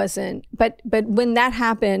wasn't, but when that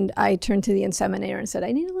happened, I turned to the inseminator and said,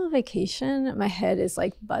 I need a little vacation. My head is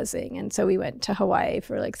buzzing. And so we went to Hawaii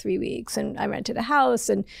for 3 weeks, and I rented a house,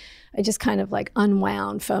 and I just kind of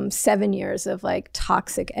unwound from 7 years of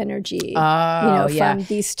toxic energy, from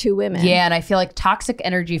these two women. Yeah, and I feel like toxic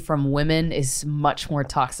energy from women is much more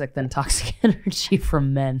toxic than toxic energy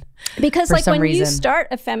from men. Because when you start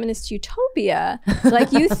a feminist utopia,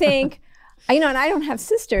 you think, and I don't have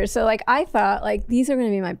sisters, so I thought these are going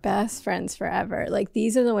to be my best friends forever.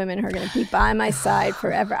 These are the women who are going to be by my side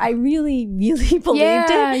forever. I really, really believed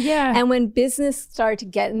it. Yeah. And when business started to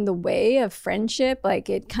get in the way of friendship,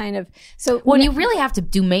 it kind of you really have to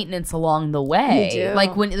do maintenance along the way. You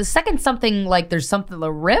do. When the second something there's something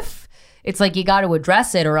a riff, it's you got to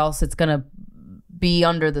address it, or else it's gonna be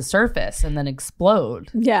under the surface and then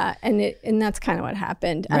explode. Yeah, and that's kind of what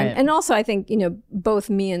happened. Right. And also, I think both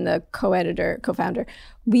me and the co-founder,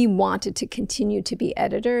 we wanted to continue to be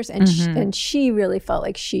editors, and she really felt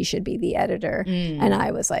like she should be the editor, and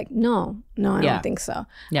I was like, no, I don't think so.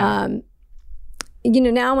 Yeah.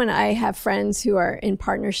 now when I have friends who are in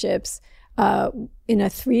partnerships in a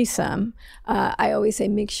threesome, I always say,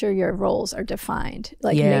 make sure your roles are defined.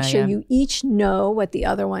 Like, make sure you each know what the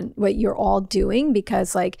other one, what you're all doing,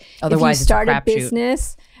 because like, otherwise, if you start a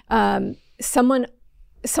business, someone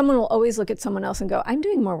will always look at someone else and go, I'm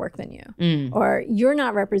doing more work than you, or you're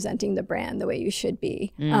not representing the brand the way you should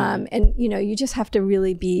be. And, you just have to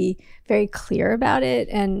really be very clear about it.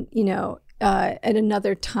 And, at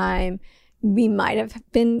another time, we might have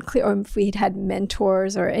been clear, or if we'd had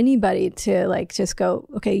mentors or anybody to like just go,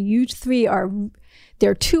 okay, you three there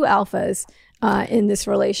are two alphas in this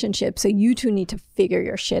relationship, so you two need to figure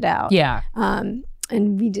your shit out. Yeah. And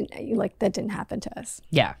we didn't, that didn't happen to us.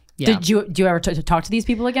 Yeah. Yeah. Do you ever talk to these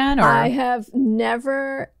people again? Or? I have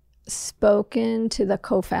never spoken to the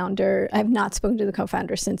co-founder. I have not spoken to the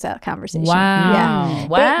co-founder since that conversation. Wow. Yeah.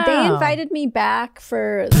 Wow. They invited me back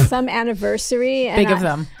for some anniversary. And Big of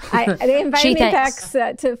them. They invited me back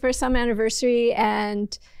for some anniversary,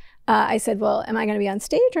 and I said, well, am I going to be on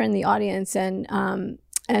stage or in the audience?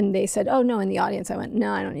 And they said, oh, no, in the audience. I went,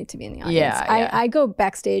 no, I don't need to be in the audience. I go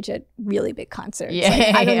backstage at really big concerts.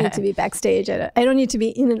 I don't need to be backstage I don't need to be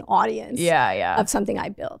in an audience of something I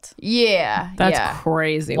built. Yeah. That's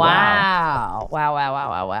crazy. Wow.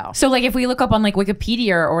 So like if we look up on like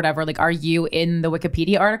Wikipedia or whatever, like are you in the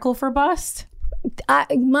Wikipedia article for Bust?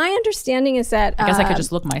 My understanding is that... I guess I could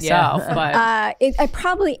just look myself, but... I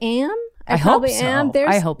probably am. I probably am.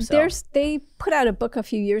 I hope so. They put out a book a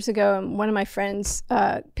few years ago, and one of my friends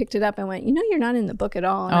picked it up and went, you're not in the book at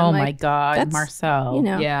all. And oh I'm my like, God, Marcelle.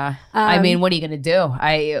 Yeah. I mean, what are you going to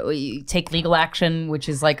do? You take legal action, which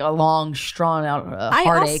is like a long, drawn out heartache.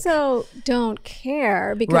 I also don't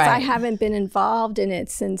care because I haven't been involved in it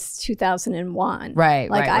since 2001.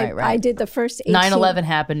 Right, like right. I did the first 18... 9/11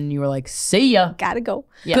 happened and you were like, see ya. Gotta go.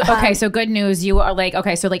 Yeah. Okay, so good news. You are like,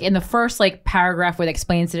 okay, so like in the first like paragraph where it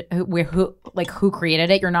explains who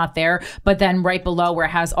created it, you're not there. But then right below where it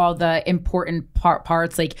has all the important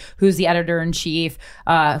parts, like who's the editor-in-chief,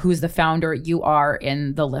 who's the founder, you are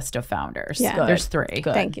in the list of founders. Yeah. There's 3.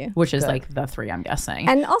 Good. Thank you. Which is like the 3, I'm guessing.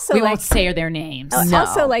 And also we won't say their names.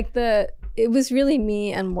 Also like it was really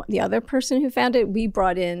me and the other person who found it. We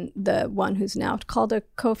brought in the one who's now called a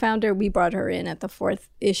co-founder. We brought her in at the 4th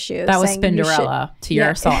issue. That was Spinderella to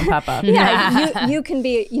your Salt and Pepper. Yeah, you can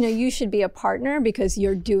be, you should be a partner because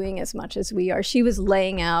you're doing as much as we are. She was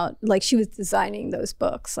laying out, like she was designing those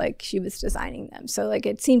books, like she was designing them. So like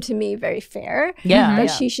it seemed to me very fair that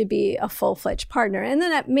she should be a full-fledged partner. And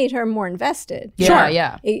then that made her more invested. Yeah,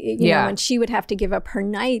 yeah. You know, and she would have to give up her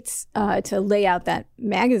nights to lay out that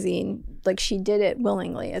magazine. Like she did it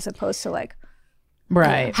willingly as opposed to like...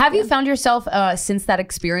 Right. Have you found yourself since that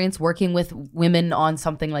experience working with women on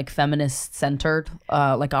something like feminist centered,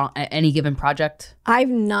 like on any given project? I've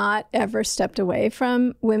not ever stepped away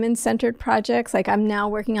from women centered projects. Like I'm now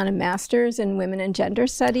working on a master's in women and gender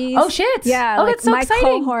studies. Oh shit. Yeah. Oh, like that's so my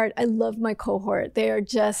exciting. cohort, I love my cohort. They are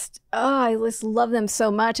just, I just love them so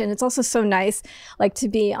much. And it's also so nice like to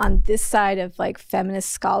be on this side of like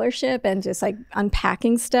feminist scholarship and just like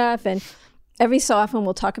unpacking stuff. And every so often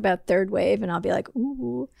we'll talk about third wave and I'll be like,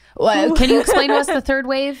 ooh. Well, can you explain to us the third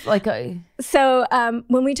wave? Like, So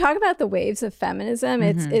when we talk about the waves of feminism,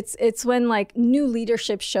 it's when like new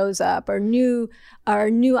leadership shows up or new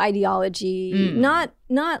ideology, not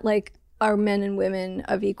like are men and women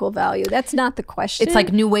of equal value. That's not the question. It's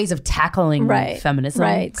like new ways of tackling feminism.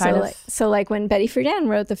 Right. Kind of. So like when Betty Friedan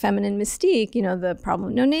wrote The Feminine Mystique, the problem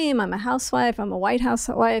of no name, I'm a housewife, I'm a white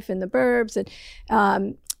housewife in the burbs.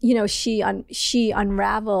 And, she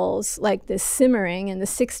unravels like this simmering in the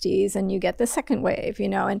 60s and you get the second wave,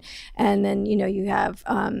 and then, you have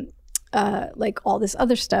like all this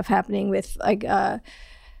other stuff happening with like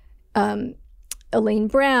Elaine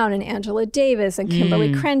Brown and Angela Davis and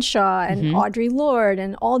Kimberly Crenshaw and Audre Lorde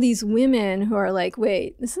and all these women who are like,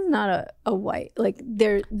 wait, this is not a white, like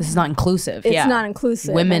this is not inclusive. It's not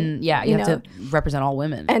inclusive. Women, and, you have to represent all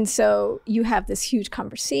women. And so you have this huge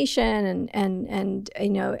conversation and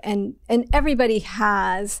everybody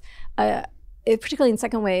has, particularly in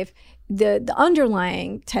second wave, the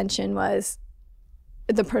underlying tension was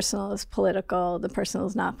the personal is political, the personal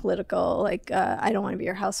is not political. Like, I don't want to be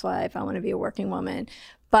your housewife. I want to be a working woman.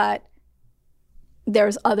 But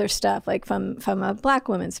there's other stuff, like from a Black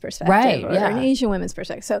woman's perspective or an Asian woman's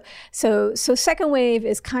perspective. So second wave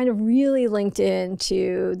is kind of really linked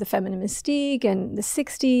into the feminine mystique and the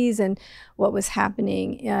 60s and what was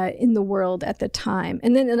happening in the world at the time.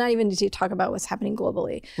 And then not even to talk about what's happening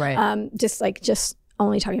globally. Right. Just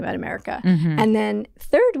only talking about America. And then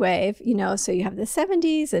third wave, so you have the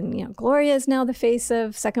 70s, and Gloria is now the face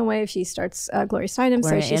of second wave. She starts Gloria Steinem,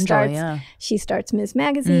 so she starts Ms.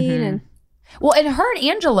 Magazine, and her and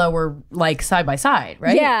Angela were like side by side,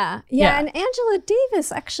 right? Yeah. And Angela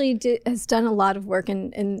Davis actually has done a lot of work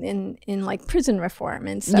in like prison reform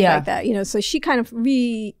and stuff like that. So she kind of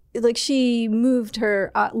she moved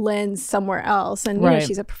her lens somewhere else, and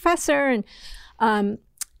she's a professor,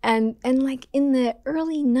 and like in the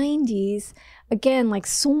early 90s, again, like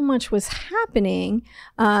so much was happening,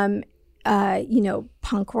 punk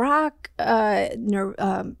rock,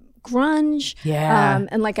 grunge,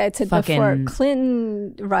 and like I said before,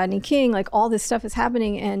 Clinton, Rodney King, like all this stuff is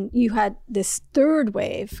happening, and you had this third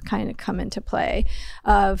wave kind of come into play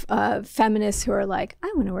of feminists who are like,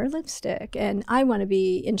 I want to wear lipstick, and I want to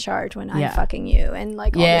be in charge when I'm fucking you, and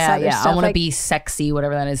like all this other stuff. I want to be sexy,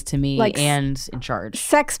 whatever that is to me, like, and in charge.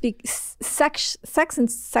 Sex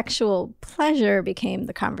and sexual pleasure became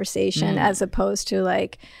the conversation, as opposed to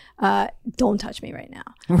like, don't touch me right now.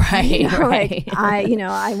 Right. Like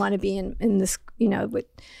I want to be in this,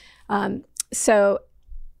 so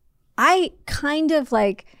I kind of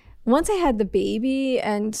like, once I had the baby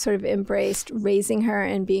and sort of embraced raising her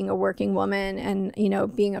and being a working woman and,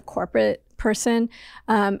 being a corporate person,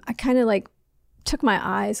 I kind of like took my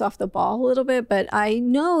eyes off the ball a little bit. But I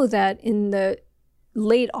know that in the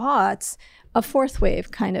late aughts, a fourth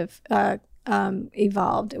wave kind of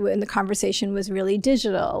evolved, and the conversation was really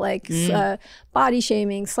digital, like body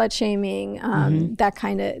shaming, slut shaming,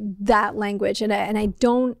 that language, and I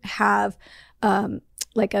don't have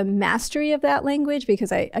like a mastery of that language,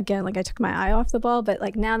 because I took my eye off the ball. But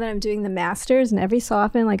like now that I'm doing the masters, and every so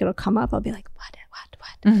often like it'll come up, I'll be like, what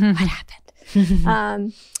happened?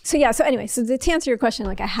 So anyway, to answer your question,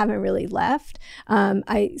 like I haven't really left.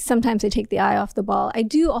 Sometimes I take the eye off the ball. I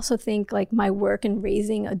do also think like my work in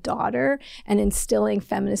raising a daughter and instilling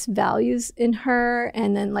feminist values in her,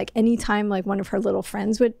 and then like anytime like one of her little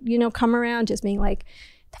friends would come around, just being like,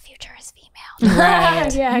 the future is female,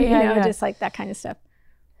 right? Just like that kind of stuff.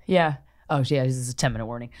 Yeah. Oh, yeah, this is a 10-minute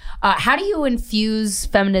warning. How do you infuse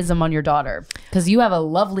feminism on your daughter? Because you have a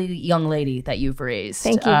lovely young lady that you've raised.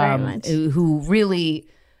 Thank you very much. Who really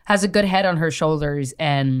has a good head on her shoulders.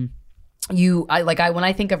 And when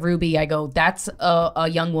I think of Ruby, I go, that's a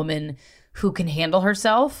young woman who can handle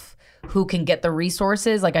herself, who can get the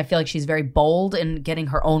resources. Like, I feel like she's very bold in getting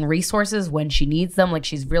her own resources when she needs them. Like,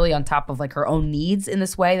 she's really on top of like her own needs in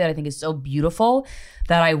this way that I think is so beautiful.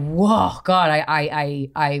 That I'm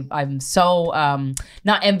so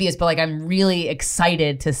not envious, but like I'm really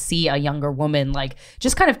excited to see a younger woman like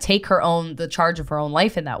just kind of take the charge of her own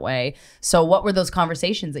life in that way. So what were those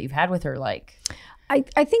conversations that you've had with her like? I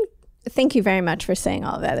think, thank you very much for saying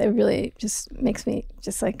all of that. It really just makes me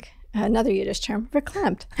just like another Yiddish term,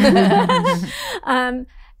 verklempt.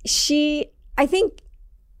 I think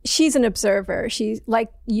she's an observer. She's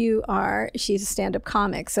like you are. She's a stand-up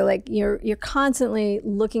comic. So like you're constantly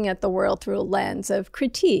looking at the world through a lens of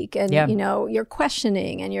critique, and you're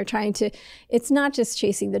questioning, and you're trying to. It's not just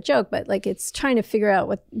chasing the joke, but like it's trying to figure out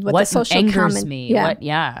what the social angers comment. Me.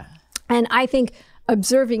 And I think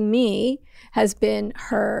observing me has been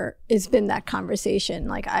that conversation.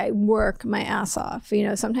 Like I work my ass off,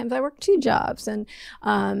 sometimes I work 2 jobs, and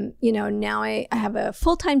now I have a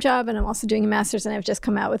full-time job, and I'm also doing a master's, and I've just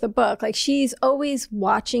come out with a book. Like she's always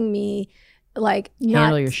watching me like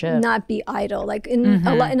handle your shit, not be idle. Like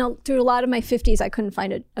through a lot of my 50s, I couldn't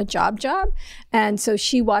find a job. And so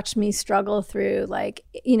she watched me struggle through like,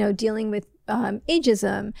 dealing with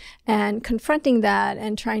ageism and confronting that,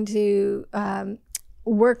 and trying to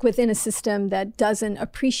work within a system that doesn't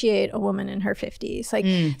appreciate a woman in her 50s. Like,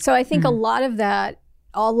 so I think a lot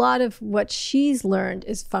of what she's learned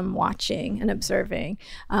is from watching and observing,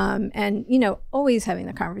 and always having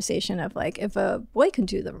the conversation of like, if a boy can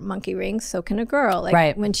do the monkey rings, so can a girl.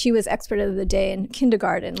 Like when she was expert of the day in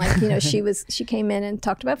kindergarten, like she came in and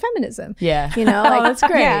talked about feminism. Yeah, like, that's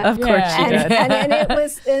great. Yeah. Of course she did. And it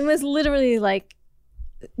was literally like,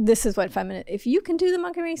 this is what feminine. If you can do the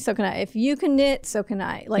monkey ring, so can I. If you can knit, so can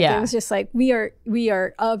I. Like it was just like we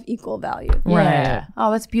are of equal value. Right. Yeah.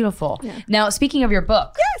 Oh, that's beautiful. Yeah. Now, speaking of your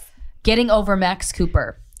book, Getting Over Max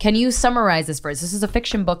Cooper. Can you summarize this for us? This is a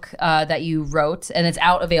fiction book that you wrote, and it's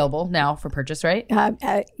available now for purchase, right?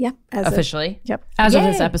 Yeah. Officially. As of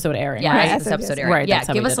this episode airing. Yeah, right? as this episode airing. Right. Yeah.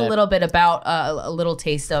 Give us a little bit about a little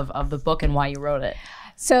taste of the book and why you wrote it.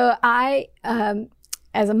 So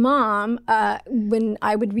as a mom, when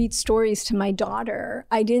I would read stories to my daughter,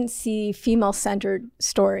 I didn't see female-centered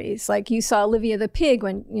stories. Like you saw Olivia the pig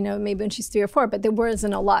when, maybe when she's 3 or 4, but there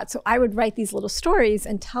wasn't a lot. So I would write these little stories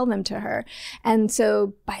and tell them to her. And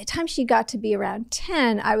so by the time she got to be around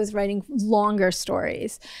 10, I was writing longer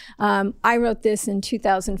stories. I wrote this in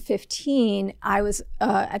 2015. I was,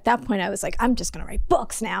 at that point, I was like, I'm just going to write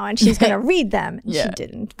books now and she's going to read them. And she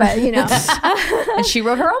didn't, but And she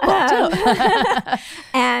wrote her own book too.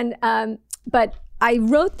 And but I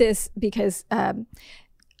wrote this because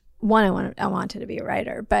one, I wanted to be a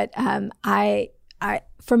writer, but I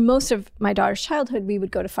for most of my daughter's childhood, we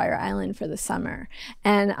would go to Fire Island for the summer,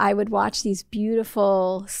 and I would watch these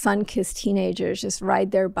beautiful sun-kissed teenagers just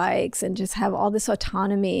ride their bikes and just have all this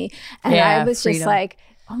autonomy, and I was freedom. Just like,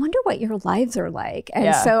 I wonder what your lives are like.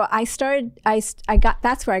 And so I started,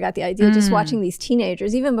 that's where I got the idea, just watching these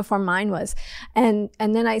teenagers, even before mine was. And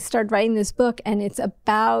then I started writing this book, and it's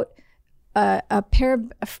about a pair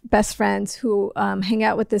of best friends who hang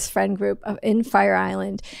out with this friend group in Fire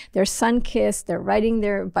Island. They're sun-kissed, they're riding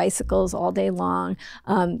their bicycles all day long.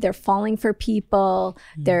 They're falling for people.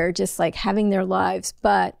 They're just like having their lives.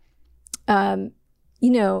 But,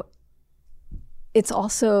 it's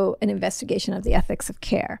also an investigation of the ethics of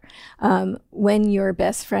care. When you're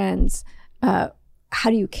best friends, how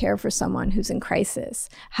do you care for someone who's in crisis?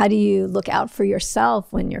 How do you look out for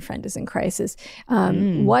yourself when your friend is in crisis?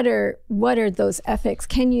 What are those ethics?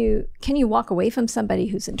 Can you walk away from somebody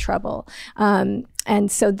who's in trouble?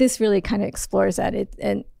 And so this really kind of explores that.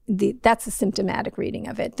 That's a symptomatic reading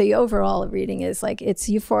of it. The overall reading is like it's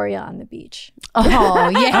Euphoria on the beach. Oh,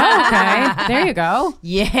 yeah. Okay. There you go.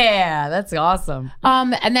 Yeah, that's awesome.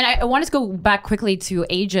 And then I wanted to go back quickly to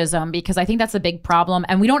ageism, because I think that's a big problem.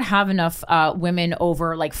 And we don't have enough women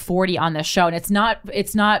over like 40 on this show. And it's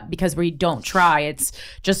not because we don't try. It's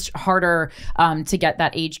just harder to get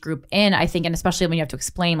that age group in, I think. And especially when you have to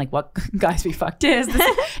explain like what Guys We Fucked is.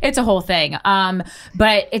 It's a whole thing.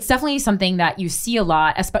 But it's definitely something that you see a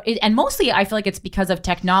lot. And mostly I feel like it's because of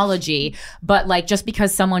technology, but like just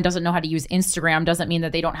because someone doesn't know how to use Instagram doesn't mean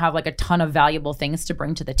that they don't have like a ton of valuable things to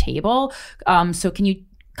bring to the table. So can you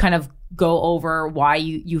kind of go over why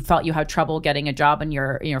you felt you had trouble getting a job in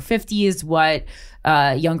your 50s, what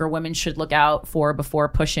younger women should look out for before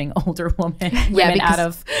pushing older women out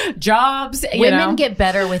of jobs? Women get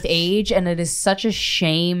better with age, and it is such a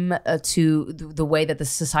shame to the way that the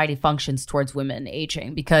society functions towards women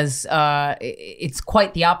aging, because it's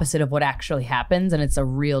quite the opposite of what actually happens, and it's a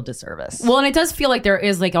real disservice. Well, and it does feel like there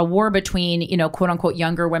is like a war between, quote unquote,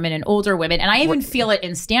 younger women and older women. And I even feel it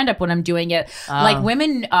in stand-up when I'm doing it. Like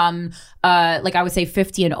women, like I would say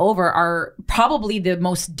 50 and over are probably the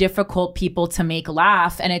most difficult people to make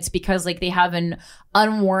laugh, and it's because like they have an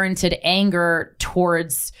unwarranted anger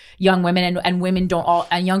towards young women,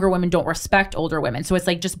 and younger women don't respect older women, so it's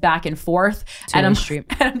like just back and forth. And I'm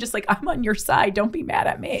just like, I'm on your side, don't be mad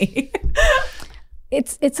at me.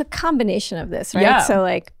 It's a combination of this, right? So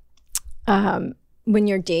like when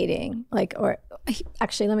you're dating, like, or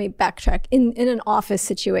actually let me backtrack, in an office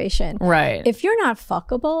situation, right, if you're not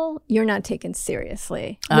fuckable, you're not taken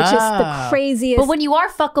seriously, which is the craziest. But when you are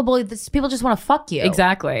fuckable, people just want to fuck you.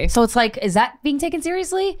 Exactly. So it's like, is that being taken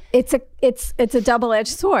seriously? It's a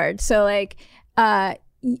double-edged sword. So like I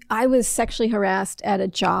was sexually harassed at a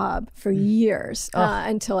job for years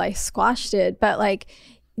until I squashed it, but like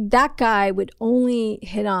that guy would only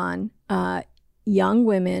hit on young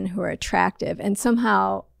women who are attractive, and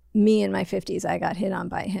somehow me in my 50s, I got hit on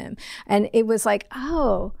by him. And it was like,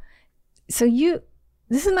 oh, so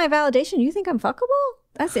this is my validation. You think I'm fuckable?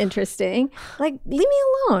 That's interesting. Like, leave me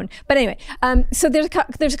alone. But anyway, so there's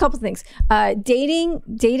a couple things. Dating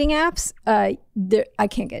apps, I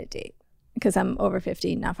can't get a date because I'm over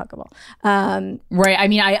 50, not fuckable. Right. I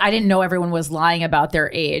mean, I didn't know everyone was lying about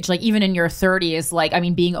their age. Like even in your 30s, like, I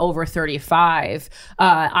mean, being over 35,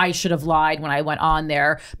 I should have lied when I went on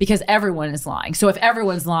there because everyone is lying. So if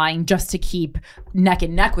everyone's lying just to keep neck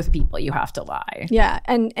and neck with people, you have to lie. Yeah.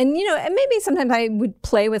 And and maybe sometimes I would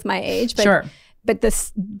play with my age, but sure. But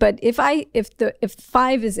if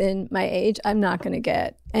 5 is in my age, I'm not going to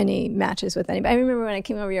get any matches with anybody. I remember when I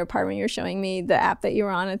came over to your apartment, you were showing me the app that you were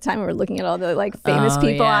on at the time. We were looking at all the like famous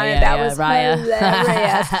people on it. That was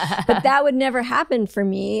hilarious. But that would never happen for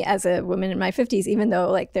me as a woman in my 50s, even though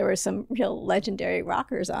like there were some real legendary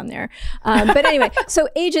rockers on there. But anyway, so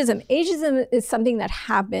ageism is something that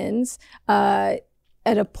happens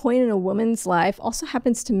at a point in a woman's life, also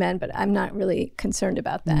happens to men, but I'm not really concerned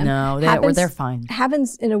about them. No, they're fine.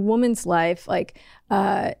 Happens in a woman's life, like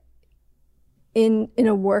in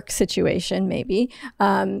a work situation maybe,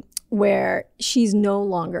 where she's no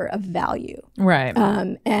longer of value. Right.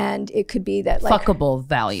 And it could be that like fuckable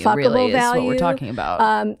value really is what we're talking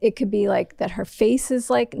about. It could be like that her face is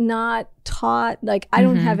like not taut. Like I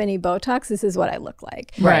don't have any Botox. This is what I look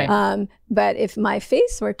like. Right. But if my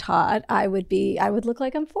face were taut, I would look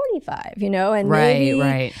like I'm 45, you know? And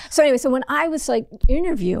right. So anyway, so when I was like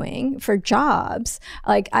interviewing for jobs,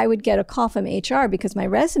 like I would get a call from HR because my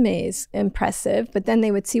resume is impressive, but then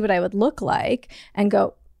they would see what I would look like and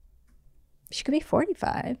go, she could be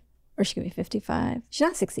 45 or she could be 55. She's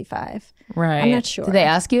not 65. Right. I'm not sure. Did they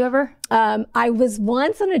ask you ever? I was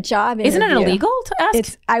once on a job interview. Isn't it illegal to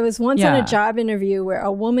ask? I was once on a job interview where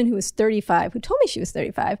a woman who was 35, who told me she was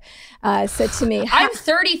 35, said to me, I'm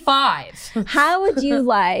 35. How would you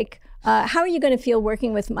like, how are you going to feel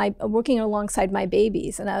working alongside my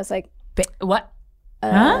babies? And I was like, what?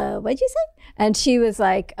 What'd you say? And she was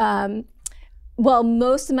like, well,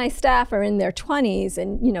 most of my staff are in their 20s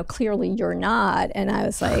and, you know, clearly you're not. And I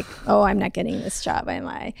was like, oh, I'm not getting this job, am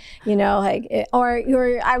I? You know, like, or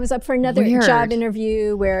I was up for another job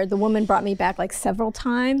interview where the woman brought me back like several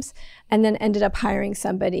times and then ended up hiring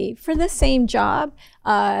somebody for the same job,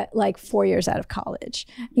 like 4 years out of college,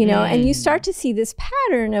 you know, and you start to see this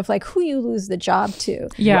pattern of like who you lose the job to.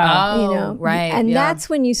 Yeah. You know, right. And that's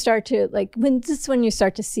when you start to like, when you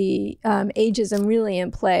start to see ageism really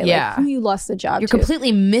in play, like who you lost the job to. You're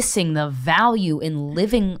completely missing the value in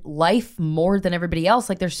living life more than everybody else.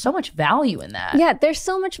 Like there's so much value in that. Yeah, there's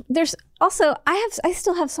so much. There's also, I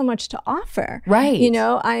still have so much to offer. Right. You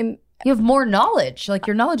know, you have more knowledge. Like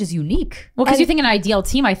your knowledge is unique. Well, because you think an ideal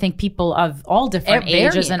team, I think people of all different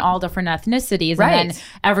ages and all different ethnicities. Right. And then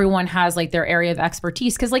everyone has like their area of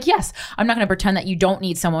expertise. Because like, yes, I'm not going to pretend that you don't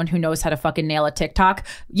need someone who knows how to fucking nail a TikTok.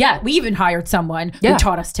 Yeah, we even hired someone who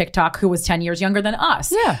taught us TikTok who was 10 years younger than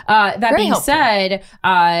us. Yeah. That Very being helpful. said,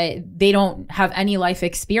 they don't have any life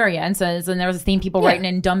experiences. And there's a theme people writing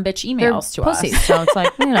in dumb bitch emails to pussies. us. So it's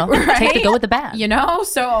like, you know, take the good with the bad. You know?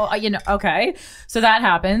 So, you know, okay. So that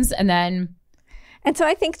happens. And so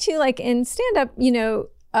I think too, like in stand-up, you know,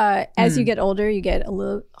 as you get older, you get a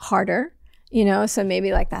little harder, you know, so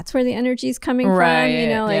maybe like that's where the energy is coming from, you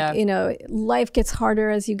know, like, you know, life gets harder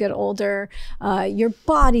as you get older. Your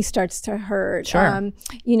body starts to hurt. Sure.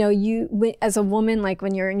 You know, as a woman, like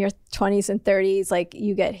when you're in your 20s and 30s, like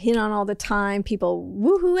you get hit on all the time, people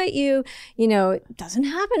woohoo at you, you know, it doesn't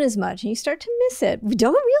happen as much and you start to miss it.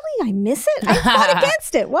 Don't really? I miss it? I fought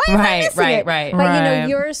against it. Why am I missing it? Right. But you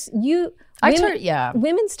know,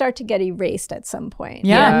 women start to get erased at some point.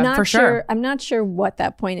 Yeah, I'm not for sure. I'm not sure what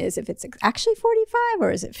that point is, if it's actually 45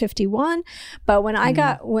 or is it 51. But when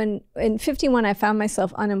I when in 51, I found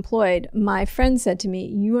myself unemployed, my friend said to me,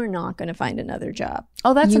 you are not going to find another job.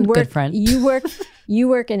 Oh, that's a good friend. You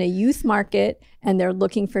work in a youth market and they're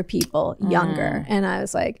looking for people younger. And I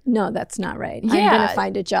was like, no, that's not right. I'm going to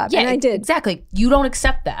find a job. Yeah, and I did. Exactly. You don't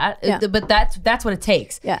accept that, but that's what it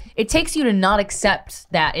takes. Yeah. It takes you to not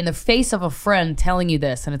accept that in the face of a friend telling you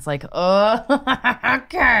this. And it's like,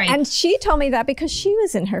 okay. And she told me that because she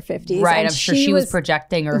was in her 50s. Right. And I'm sure she was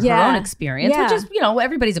projecting her own experience, which is, you know,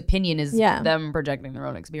 everybody's opinion is them projecting their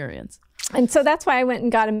own experience. And so that's why I went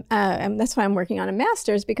and got that's why I'm working on a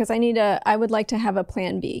master's, because I would like to have a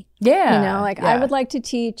plan B. Yeah. You know, like I would like to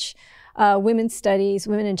teach women's studies,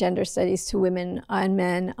 women and gender studies to women and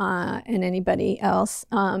men and anybody else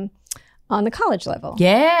on the college level.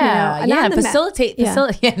 Yeah. You know,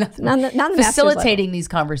 facilitating these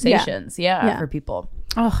conversations. For people.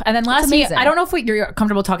 Oh, and then lastly, I don't know if you're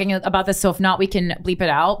comfortable talking about this, so if not, we can bleep it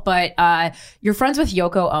out. But you're friends with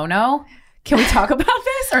Yoko Ono. Can we talk about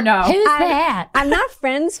this or no? Who's that? I'm not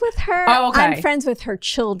friends with her. Oh, okay. I'm friends with her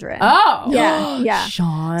children. Oh, yeah.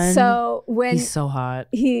 Sean. So when he's so hot,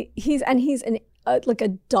 he's an like a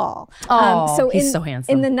doll. So he's so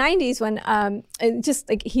handsome. In the 90s, when just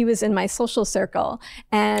like he was in my social circle,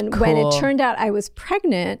 and when it turned out I was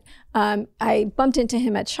pregnant, I bumped into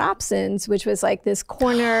him at Shopson's, which was like this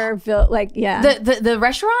corner, the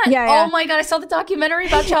restaurant. Yeah. Oh my god, I saw the documentary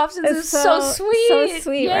about Shopson's. It's so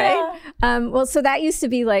sweet, right? Well, so that used to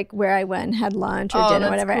be like where I went and had lunch or dinner,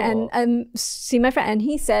 whatever, cool. and see my friend. And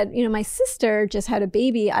he said, you know, my sister just had a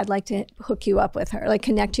baby. I'd like to hook you up with her, like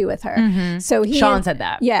connect you with her. Mm-hmm. So Sean said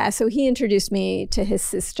that. Yeah. So he introduced me to his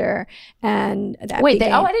sister, and that I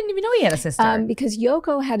didn't even know he had a sister. Because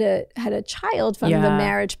Yoko had a child from the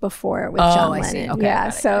marriage before with John Lennon.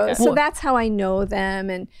 Okay, so that's how I know them,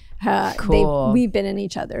 and Cool. We've been in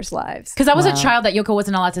each other's lives. Because I was a child that Yoko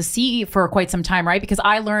wasn't allowed to see for quite some time, right? Because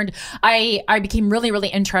I learned, I became really, really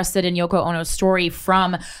interested in Yoko Ono's story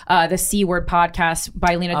from the C Word podcast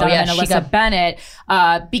by Lena Dunham and Alyssa Bennett,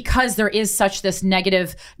 because there is such this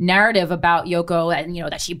negative narrative about Yoko and,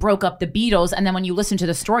 that she broke up the Beatles. And then when you listen to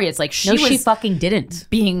the story, it's like she fucking didn't.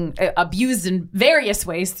 Being abused in various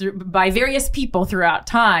ways by various people throughout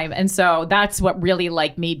time. And so that's what really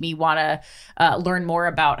made me want to learn more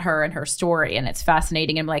about her and her story, and it's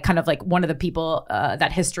fascinating and kind of one of the people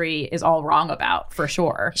that history is all wrong about, for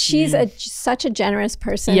sure. She's such a generous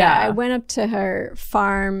person. I went up to her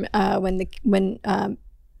farm when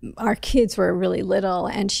our kids were really little,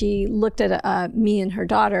 and she looked at me and her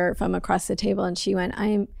daughter from across the table, and she went, "I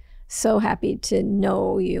am so happy to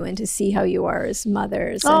know you and to see how you are as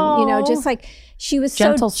mothers." And just she was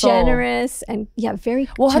gentle so generous and very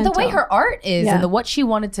gentle. The way her art is and what she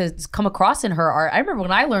wanted to come across in her art. I remember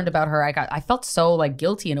when I learned about her, I felt so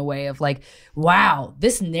guilty in a way of wow,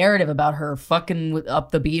 this narrative about her fucking up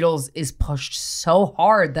the Beatles is pushed so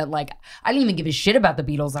hard that I didn't even give a shit about the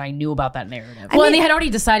Beatles, and I knew about that narrative. And they had already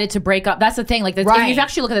decided to break up. That's the thing. If you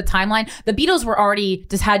actually look at the timeline, the Beatles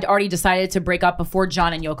had already decided to break up before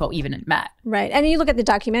John and Yoko even met. Right, and you look at the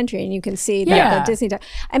documentary and you can see the Disney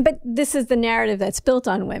but this is the narrative that's built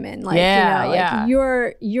on women.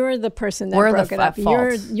 You're the person that broke it up.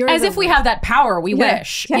 You're as if we have that power. We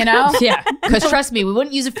wish, because trust me, we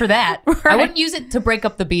wouldn't use it for that. Right. I wouldn't use it to break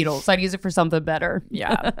up the Beatles. I'd use it for something better.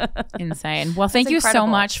 Yeah, insane. Well, thank you so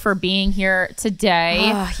much for being here today.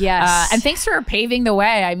 Yes, and thanks for paving the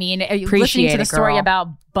way. I mean, listening to the story about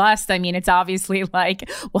Bust, I mean, it's obviously if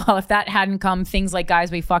that hadn't come, things like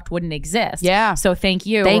Guys We Fucked wouldn't exist. Yeah. So thank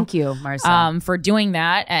you, Marcelle, for doing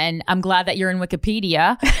that, and I'm glad that you're in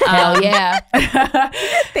Wikipedia. Hell yeah.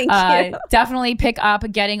 Thank you. Definitely pick up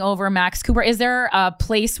Getting Over Max Cooper. Is there a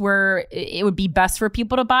place where it would be best for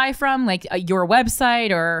people to buy from, your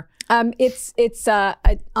website or? It's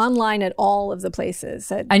online at all of the places.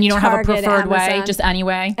 And you don't Target, have a preferred Amazon, way, just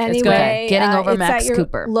anyway. Anyway, Getting Over it's Max at your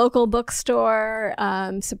Cooper. Local bookstore.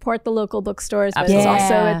 Support the local bookstores, but it's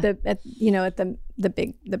also at the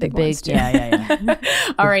big ones too. Yeah.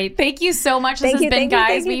 All right, thank you so much. This has been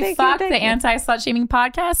Guys We Fucked, the anti-slut shaming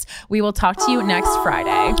podcast. We will talk to you next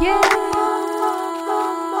Friday.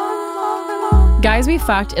 Guys We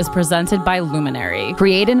Fucked is presented by Luminary.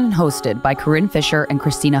 Created and hosted by Corinne Fisher and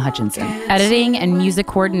Christina Hutchinson. Editing and music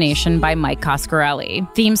coordination by Mike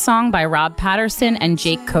Coscarelli. Theme song by Rob Patterson and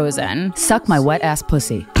Jake Kozen. Suck my wet ass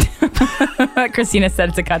pussy. Christina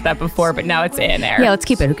said to cut that before, but now it's in there. Yeah, let's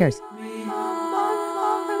keep it. Who cares?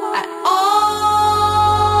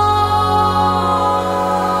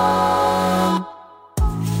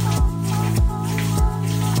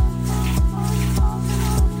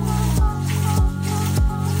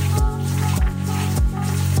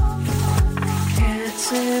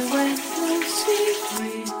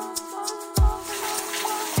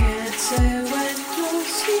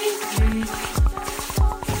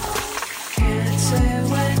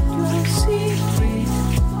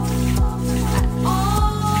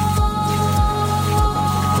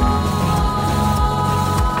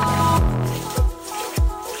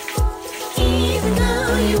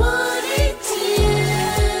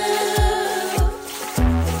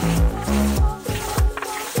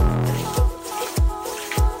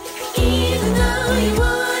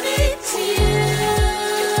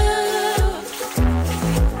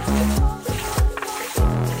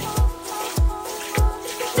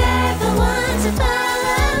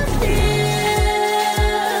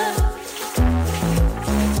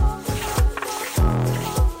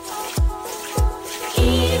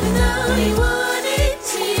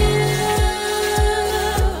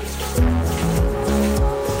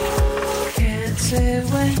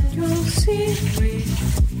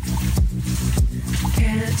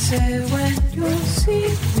 Say when you'll see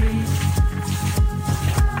me,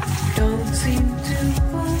 don't see me.